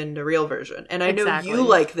than the real version. And I know you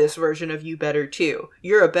like this version of you better, too.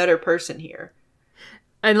 You're a better person here.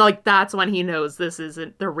 And, like, that's when he knows this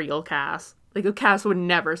isn't the real Cass. Like, Cass would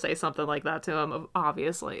never say something like that to him,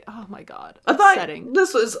 obviously. Oh, my God. I thought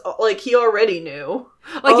this was, like, he already knew.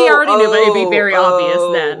 Like, he already knew, but it'd be very obvious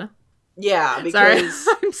then. Yeah, because...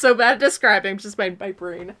 Sorry, I'm so bad at describing, just my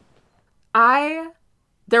brain.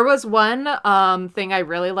 There was one thing I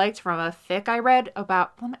really liked from a fic I read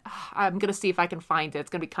about... I'm going to see if I can find it.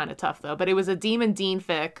 It's going to be kind of tough, though. But it was a Demon Dean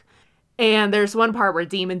fic. And there's one part where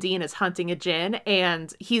Demon Dean is hunting a Jin,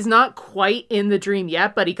 and he's not quite in the dream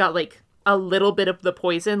yet, but he got, like, a little bit of the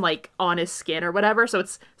poison, like, on his skin or whatever, so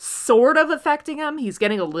it's sort of affecting him. He's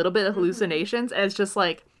getting a little bit of hallucinations, and it's just,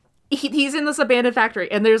 like, he's in this abandoned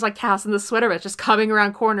factory, and there's, like, Cass in the sweater vest just coming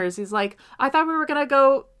around corners. He's like, I thought we were gonna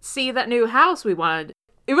go see that new house we wanted.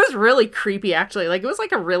 It was really creepy, actually. Like, it was,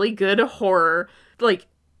 like, a really good horror, like,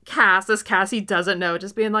 this Cass he doesn't know,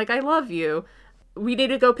 just being like, I love you. We need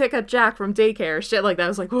to go pick up Jack from daycare. Shit like that. I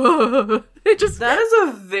was like, whoa. That is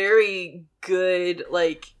a very good,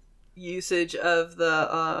 like, usage of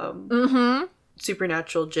the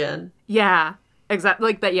supernatural Jin. Yeah, exactly.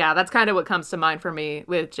 Like that. Yeah, that's kind of what comes to mind for me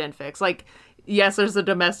with Jin fics. Like, yes, there's the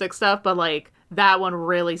domestic stuff, but, like, that one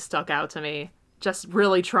really stuck out to me. Just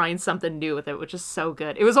really trying something new with it, which is so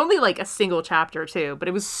good. It was only, like, a single chapter, too, but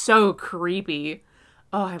it was so creepy.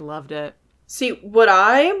 Oh, I loved it. See, what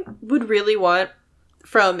I would really want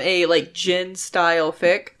from a, like, Jin style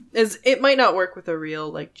fic is, it might not work with a real,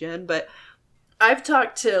 like, Jin, but I've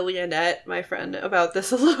talked to Leonette, my friend, about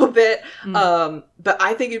this a little bit. But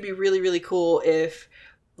I think it'd be really, really cool if,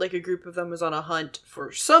 like, a group of them was on a hunt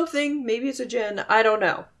for something. Maybe it's a Jin. I don't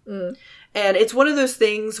know. And it's one of those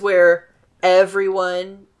things where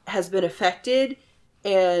everyone has been affected,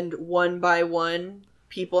 and one by one,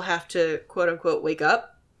 people have to, quote unquote, wake up.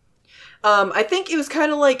 I think it was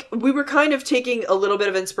kind of like, we were kind of taking a little bit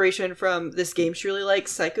of inspiration from this game she really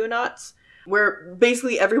likes, Psychonauts, where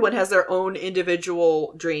basically everyone has their own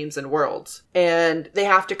individual dreams and worlds. And they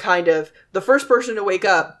have to kind of, the first person to wake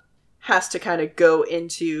up has to kind of go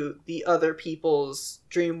into the other people's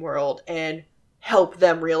dream world and help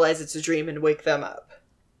them realize it's a dream and wake them up.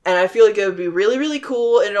 And I feel like it would be really, really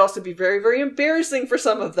cool, and it'd also be very, very embarrassing for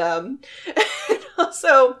some of them. And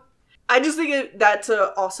also, I just think that's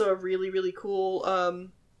also a really, really cool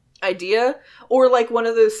idea. Or like one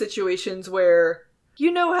of those situations where,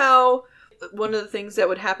 you know how one of the things that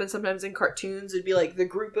would happen sometimes in cartoons would be like the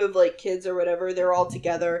group of like kids or whatever, they're all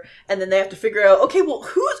together, and then they have to figure out, okay, well,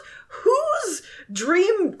 whose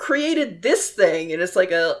dream created this thing? And it's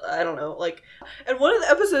like I don't know, like, and one of the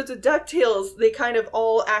episodes of DuckTales, they kind of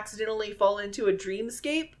all accidentally fall into a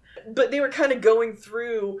dreamscape, but they were kind of going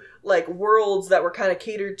through like worlds that were kind of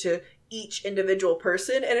catered to each individual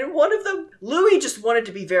person, and in one of them, Louis just wanted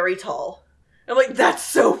to be very tall. I'm like, that's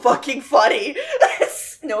so fucking funny.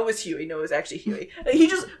 No, it was Huey. No, it was actually Huey. He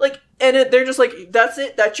just, like, and they're just like, that's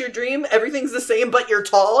it? That's your dream? Everything's the same, but you're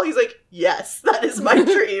tall? He's like, yes, that is my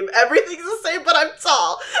dream. Everything's the same, but I'm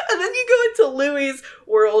tall. And then you go into Louis'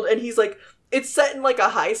 world, and he's like, it's set in, like, a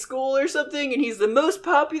high school or something, and he's the most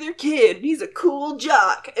popular kid, and he's a cool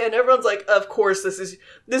jock. And everyone's like, of course, this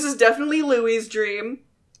is definitely Louis' dream.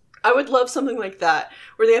 I would love something like that,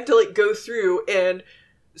 where they have to, like, go through, and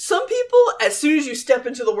some people, as soon as you step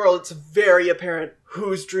into the world, it's very apparent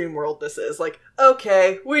whose dream world this is. Like,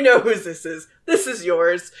 okay, we know whose this is. This is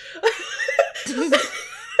yours. And then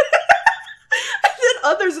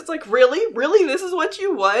others, it's like, really? Really? This is what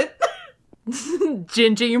you want?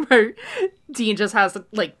 Gingy, where Dean just has,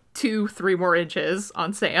 like, 2-3 more inches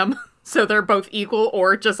on Sam. So they're both equal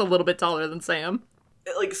or just a little bit taller than Sam.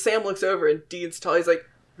 Like, Sam looks over and Dean's tall. He's like,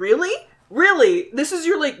 really? Really? This is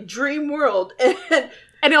your, like, dream world?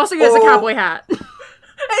 And he also has a cowboy hat. And he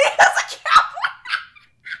has a cowboy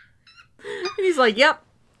hat! And he's like, yep,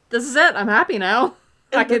 this is it. I'm happy now.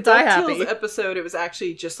 I can die happy. In the episode, it was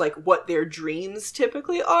actually just, like, what their dreams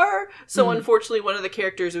typically are. So, unfortunately, one of the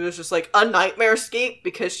characters, it was just, like, a nightmare escape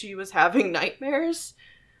because she was having nightmares.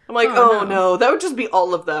 I'm like, oh no, that would just be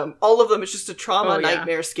all of them. All of them is just a trauma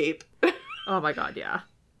nightmare escape. Oh my god, yeah.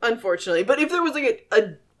 Unfortunately. But if there was, like,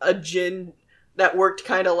 a djinn that worked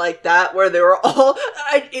kind of like that, where they were all...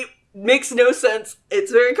 it makes no sense. It's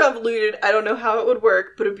very convoluted. I don't know how it would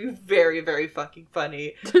work, but it'd be very, very fucking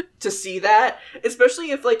funny to see that.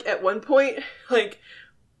 Especially if, like, at one point, like,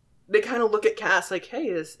 they kind of look at Cass like, hey,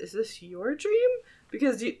 is this your dream?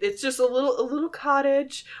 Because it's just a little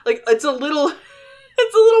cottage. Like, it's a little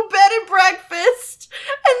bed and breakfast,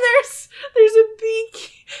 and there's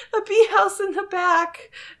a bee house in the back,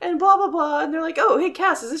 and blah, blah, blah. And they're like, oh, hey,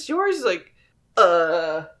 Cass, is this yours? He's like,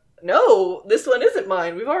 no, this one isn't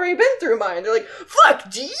mine. We've already been through mine. They're like, fuck,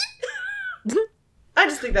 Dean! I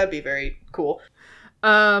just think that'd be very cool.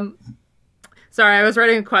 Sorry, I was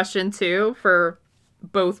writing a question, too, for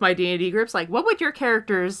both my D&D groups. Like, what would your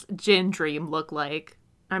character's djinn dream look like?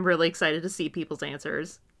 I'm really excited to see people's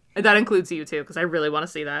answers. And that includes you, too, because I really want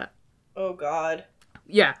to see that. Oh, God.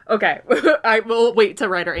 Yeah, okay. I will wait to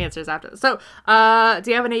write our answers after this. So, do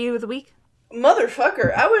you have an AU of the week?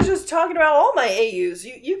 Motherfucker, I was just talking about all my AUs.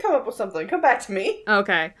 You come up with something. Come back to me.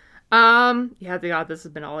 Okay. Yeah, God, this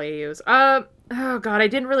has been all AUs. Oh god, I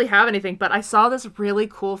didn't really have anything, but I saw this really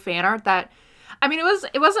cool fan art that, I mean,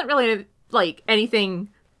 it wasn't really, like, anything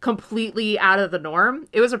completely out of the norm.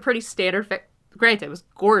 It was a pretty standard granted, it was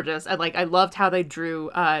gorgeous, and, like, I loved how they drew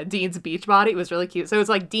Dean's beach body. It was really cute. So it was,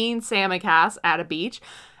 like, Dean, Sam, and Cass at a beach,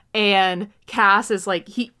 and Cass is,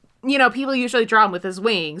 like, you know, people usually draw him with his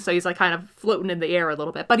wings, so he's, like, kind of floating in the air a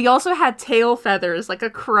little bit. But he also had tail feathers, like a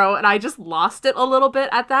crow, and I just lost it a little bit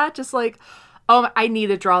at that. Just, like, oh, I need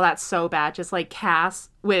to draw that so bad. Just, like, Cass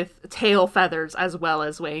with tail feathers as well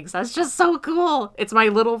as wings. That's just so cool. It's my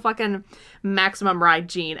little fucking Maximum Ride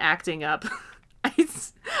gene acting up.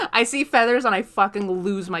 I see feathers and I fucking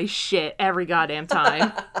lose my shit every goddamn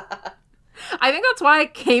time. I think that's why I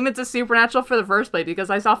came into Supernatural for the first place, because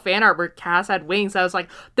I saw fan art where Cass had wings. I was like,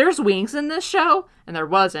 there's wings in this show? And there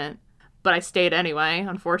wasn't. But I stayed anyway,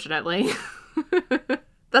 unfortunately.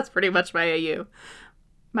 That's pretty much my AU.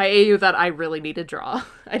 My AU that I really need to draw.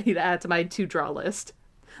 I need to add to my to-draw list.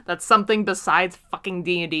 That's something besides fucking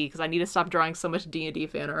D&D, because I need to stop drawing so much D&D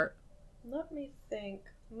fan art. Let me think.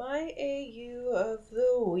 My AU of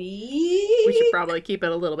the week? We should probably keep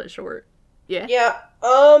it a little bit short. Yeah? Yeah,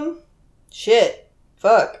 shit.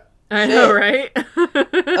 Fuck. I know, right?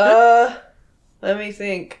 Let me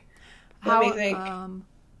think.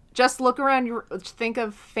 Just look around think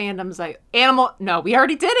of fandoms like we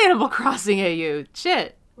already did Animal Crossing AU.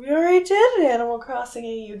 Shit. We already did Animal Crossing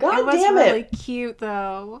AU. God damn it. It was really cute,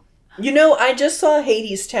 though. You know, I just saw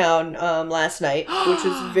Hadestown last night, which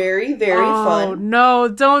was very, very fun. Oh, no,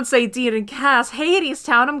 don't say Dean and Cass.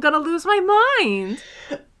 Hadestown, I'm gonna lose my mind.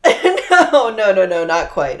 No, Oh, no, not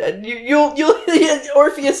quite. You'll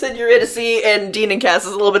Orpheus and Eurydice and Dean and Cass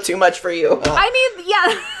is a little bit too much for you. I mean,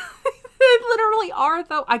 yeah, they literally are,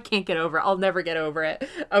 though. I can't get over it. I'll never get over it.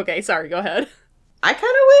 Okay, sorry, go ahead. I kind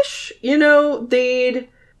of wish, they'd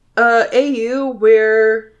AU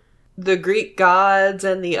where the Greek gods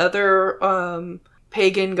and the other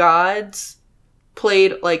pagan gods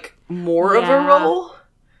played, like, more of a role.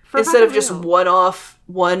 Instead of just one-off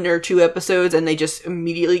 1 or 2 episodes and they just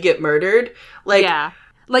immediately get murdered. Like, yeah.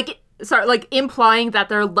 Like, implying that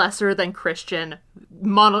they're lesser than Christian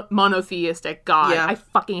monotheistic god. Yeah, I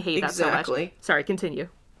fucking hate that so much. Sorry, continue.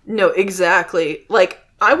 No, exactly. Like,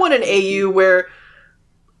 I want an AU where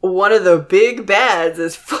one of the big bads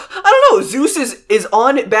is, I don't know, Zeus is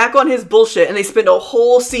back on his bullshit and they spend a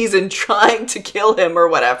whole season trying to kill him or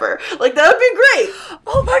whatever. Like, that would be great.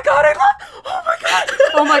 Oh my god,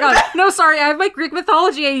 oh my god. No, sorry, I have my Greek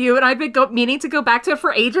mythology AU and I've been meaning to go back to it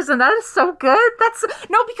for ages and that is so good.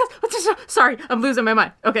 Sorry, I'm losing my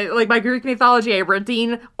mind. Okay, like, my Greek mythology AU,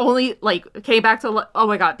 Dean only, like, came back to, oh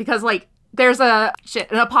my god, because, like, there's an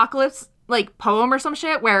apocalypse, like, poem or some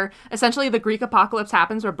shit where essentially the Greek apocalypse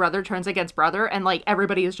happens where brother turns against brother and, like,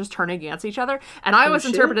 everybody is just turning against each other. And I always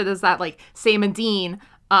interpreted as that, like, Sam and Dean,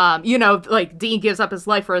 like, Dean gives up his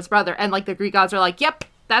life for his brother and, like, the Greek gods are like, yep,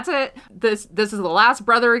 that's it. This is the last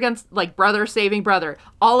brother against, like, brother saving brother.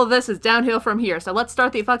 All of this is downhill from here. So let's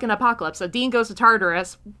start the fucking apocalypse. So Dean goes to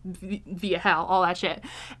Tartarus via hell, all that shit.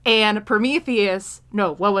 And Prometheus,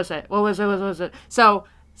 no, what was it? So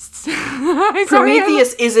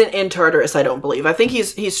Prometheus isn't in Tartarus, I don't believe. I think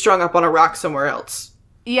he's strung up on a rock somewhere else.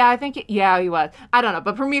 Yeah, I think, he was. I don't know,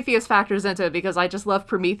 but Prometheus factors into it because I just love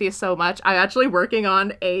Prometheus so much. I'm actually working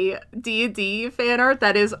on a D&D fan art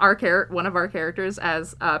that is one of our characters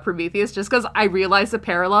as Prometheus, just because I realized the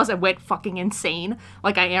parallels and went fucking insane,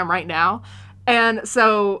 like I am right now. And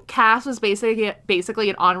so Cass was basically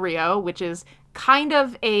an Onryo, which is kind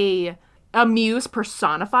of a muse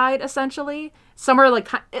personified, essentially. Somewhere like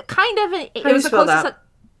kind of it was the closest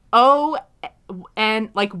and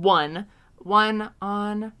like one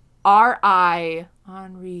on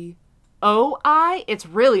Onri O-I. It's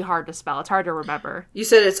really hard to spell. It's hard to remember. You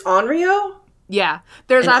said it's Onryo? Yeah.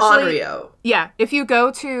 There's actually Onryo. Yeah. If you go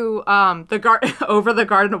to Over the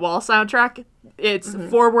Garden Wall soundtrack, it's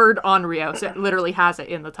forward Onryo. So it literally has it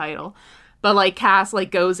in the title. But like Cass like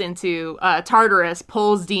goes into Tartarus,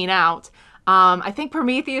 pulls Dean out. I think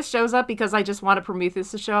Prometheus shows up because I just wanted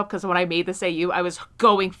Prometheus to show up because when I made this AU, I was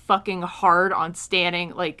going fucking hard on standing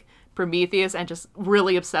like Prometheus and just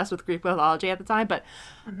really obsessed with Greek mythology at the time. But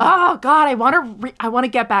oh god, I want to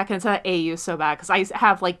get back into that AU so bad because I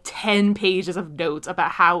have like 10 pages of notes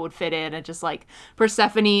about how it would fit in, and just like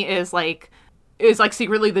Persephone is like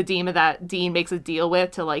secretly the demon that Dean makes a deal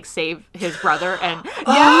with to like save his brother. And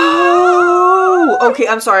oh, okay,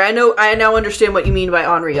 I'm sorry. I now understand what you mean by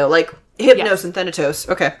Onryo, like Hypnos and Thanatos.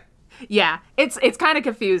 Okay. Yeah, it's kind of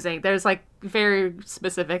confusing. There's like very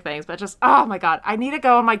specific things, but just, oh my god, I need to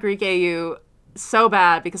go on my Greek AU so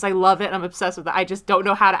bad because I love it and I'm obsessed with it. I just don't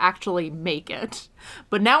know how to actually make it.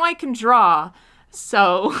 But now I can draw,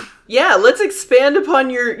 so... Yeah, let's expand upon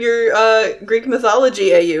your Greek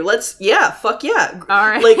mythology AU. Fuck yeah. All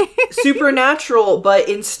right. Like, supernatural, but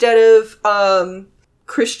instead of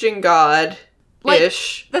Christian god-ish. Like,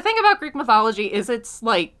 the thing about Greek mythology is it's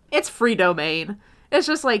free domain. It's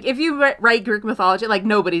just like, if you write Greek mythology, like,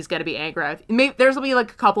 nobody's gonna be angry at you. Maybe there's gonna be, like,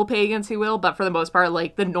 a couple pagans who will, but for the most part,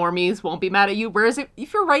 like, the normies won't be mad at you. Whereas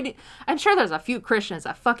if you're writing... I'm sure there's a few Christians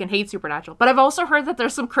that fucking hate Supernatural, but I've also heard that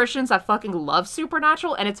there's some Christians that fucking love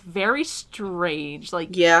Supernatural, and it's very strange.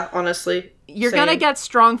 Like... Yeah, honestly. You're gonna get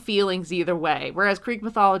strong feelings either way. Whereas Greek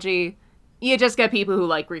mythology, you just get people who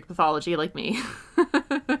like Greek mythology, like me.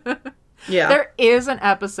 Yeah. There is an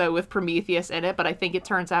episode with Prometheus in it, but I think it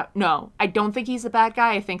turns out... No, I don't think he's a bad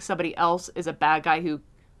guy. I think somebody else is a bad guy who...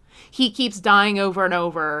 He keeps dying over and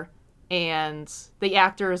over, and the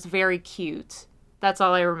actor is very cute. That's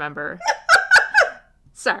all I remember.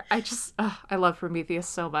 Sorry, I love Prometheus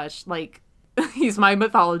so much. Like, he's my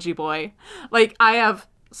mythology boy. Like, I have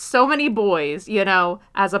so many boys,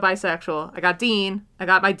 as a bisexual. I got Dean, I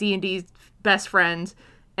got my D&D best friend,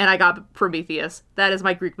 and I got Prometheus. That is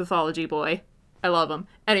my Greek mythology boy. I love him.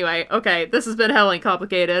 Anyway, okay, this has been Hell Ain't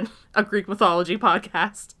Complicated, a Greek mythology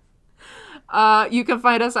podcast. You can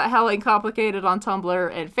find us at Hell Ain't Complicated on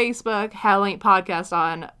Tumblr and Facebook, Hell Ain't Podcast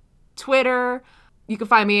on Twitter. You can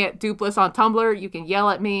find me at Dupless on Tumblr. You can yell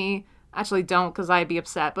at me. Actually, don't, because I'd be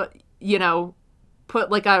upset. But, put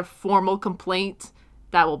like a formal complaint.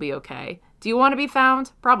 That will be okay. Do you want to be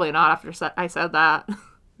found? Probably not after I said that.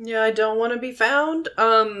 Yeah, I don't want to be found.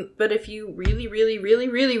 But if you really, really, really,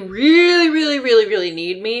 really, really, really, really, really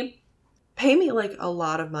need me, pay me like a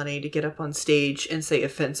lot of money to get up on stage and say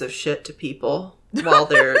offensive shit to people while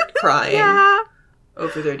they're crying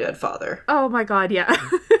over their dead father. Oh my god, yeah.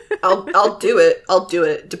 I'll do it. I'll do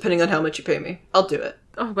it, depending on how much you pay me. I'll do it.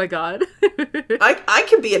 Oh my god. I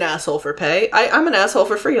can be an asshole for pay. I'm an asshole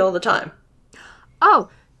for free all the time. Oh,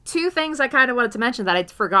 two things I kind of wanted to mention that I'd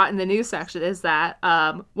forgot in the news section is that,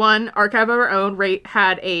 one, Archive of Our Own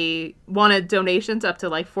wanted donations up to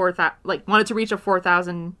like 4,000, wanted to reach a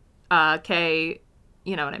 4,000 K,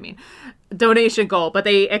 you know what I mean, donation goal, but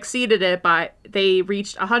they exceeded it they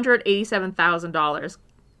reached $187,000.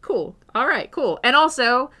 Cool. All right, cool. And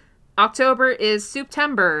also, October is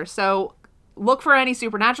September, so look for any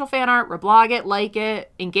Supernatural fan art, reblog it, like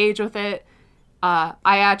it, engage with it. I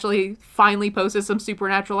actually finally posted some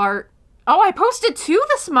Supernatural art. Oh, I posted 2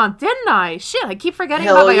 this month, didn't I? Shit, I keep forgetting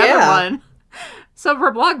about my other one. So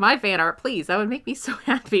reblog my fan art, please. That would make me so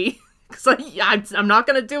happy. Because I'm not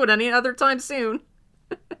going to do it any other time soon.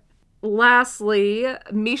 Lastly,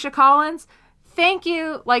 Misha Collins, thank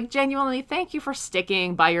you, genuinely, thank you for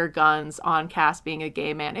sticking by your guns on Cass being a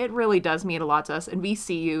gay man. It really does mean a lot to us, and we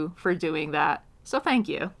see you for doing that. So thank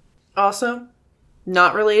you. Also,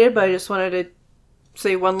 not related, but I just wanted to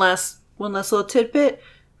say one last little tidbit.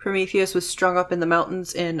 Prometheus was strung up in the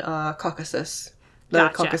mountains in Caucasus. The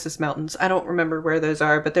Gotcha. Caucasus Mountains. I don't remember where those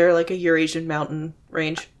are, but they're like a Eurasian mountain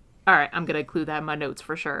range. All right, I'm going to include that in my notes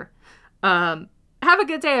for sure. Have a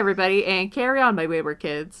good day, everybody, and carry on, my wayward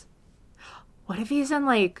kids. What if he's in,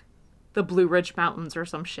 the Blue Ridge Mountains or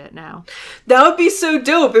some shit now? That would be so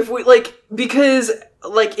dope if we, because,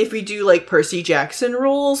 if we do, Percy Jackson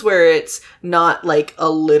rules, where it's not, a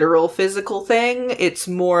literal physical thing, it's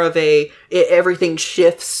more of everything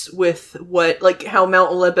shifts with what, how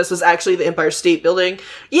Mount Olympus was actually the Empire State Building.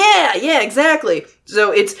 Yeah, exactly.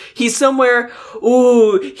 So he's somewhere,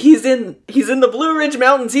 ooh, he's in the Blue Ridge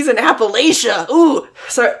Mountains, he's in Appalachia, ooh.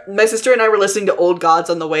 Sorry, my sister and I were listening to Old Gods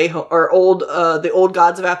on the way home, or the Old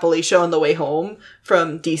Gods of Appalachia on the way home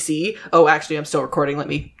from DC. Oh, actually, I'm still recording, let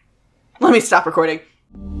me stop recording.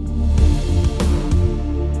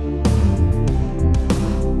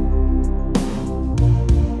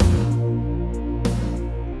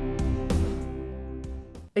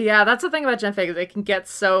 Yeah, that's the thing about Gen Fig. They can get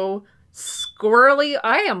so squirrely.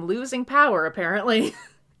 I am losing power, apparently.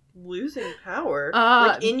 Losing power?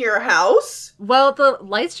 In your house? Well, the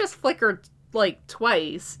lights just flickered,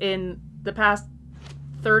 twice in the past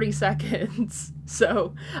 30 seconds.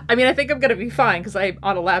 So, I mean, I think I'm gonna be fine because I'm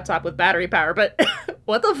on a laptop with battery power, but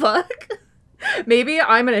what the fuck? Maybe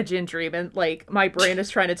I'm in a gin dream and, my brain is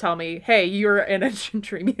trying to tell me, hey, you're in a gin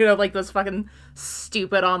dream. You know, those fucking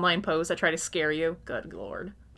stupid online posts that try to scare you. Good lord.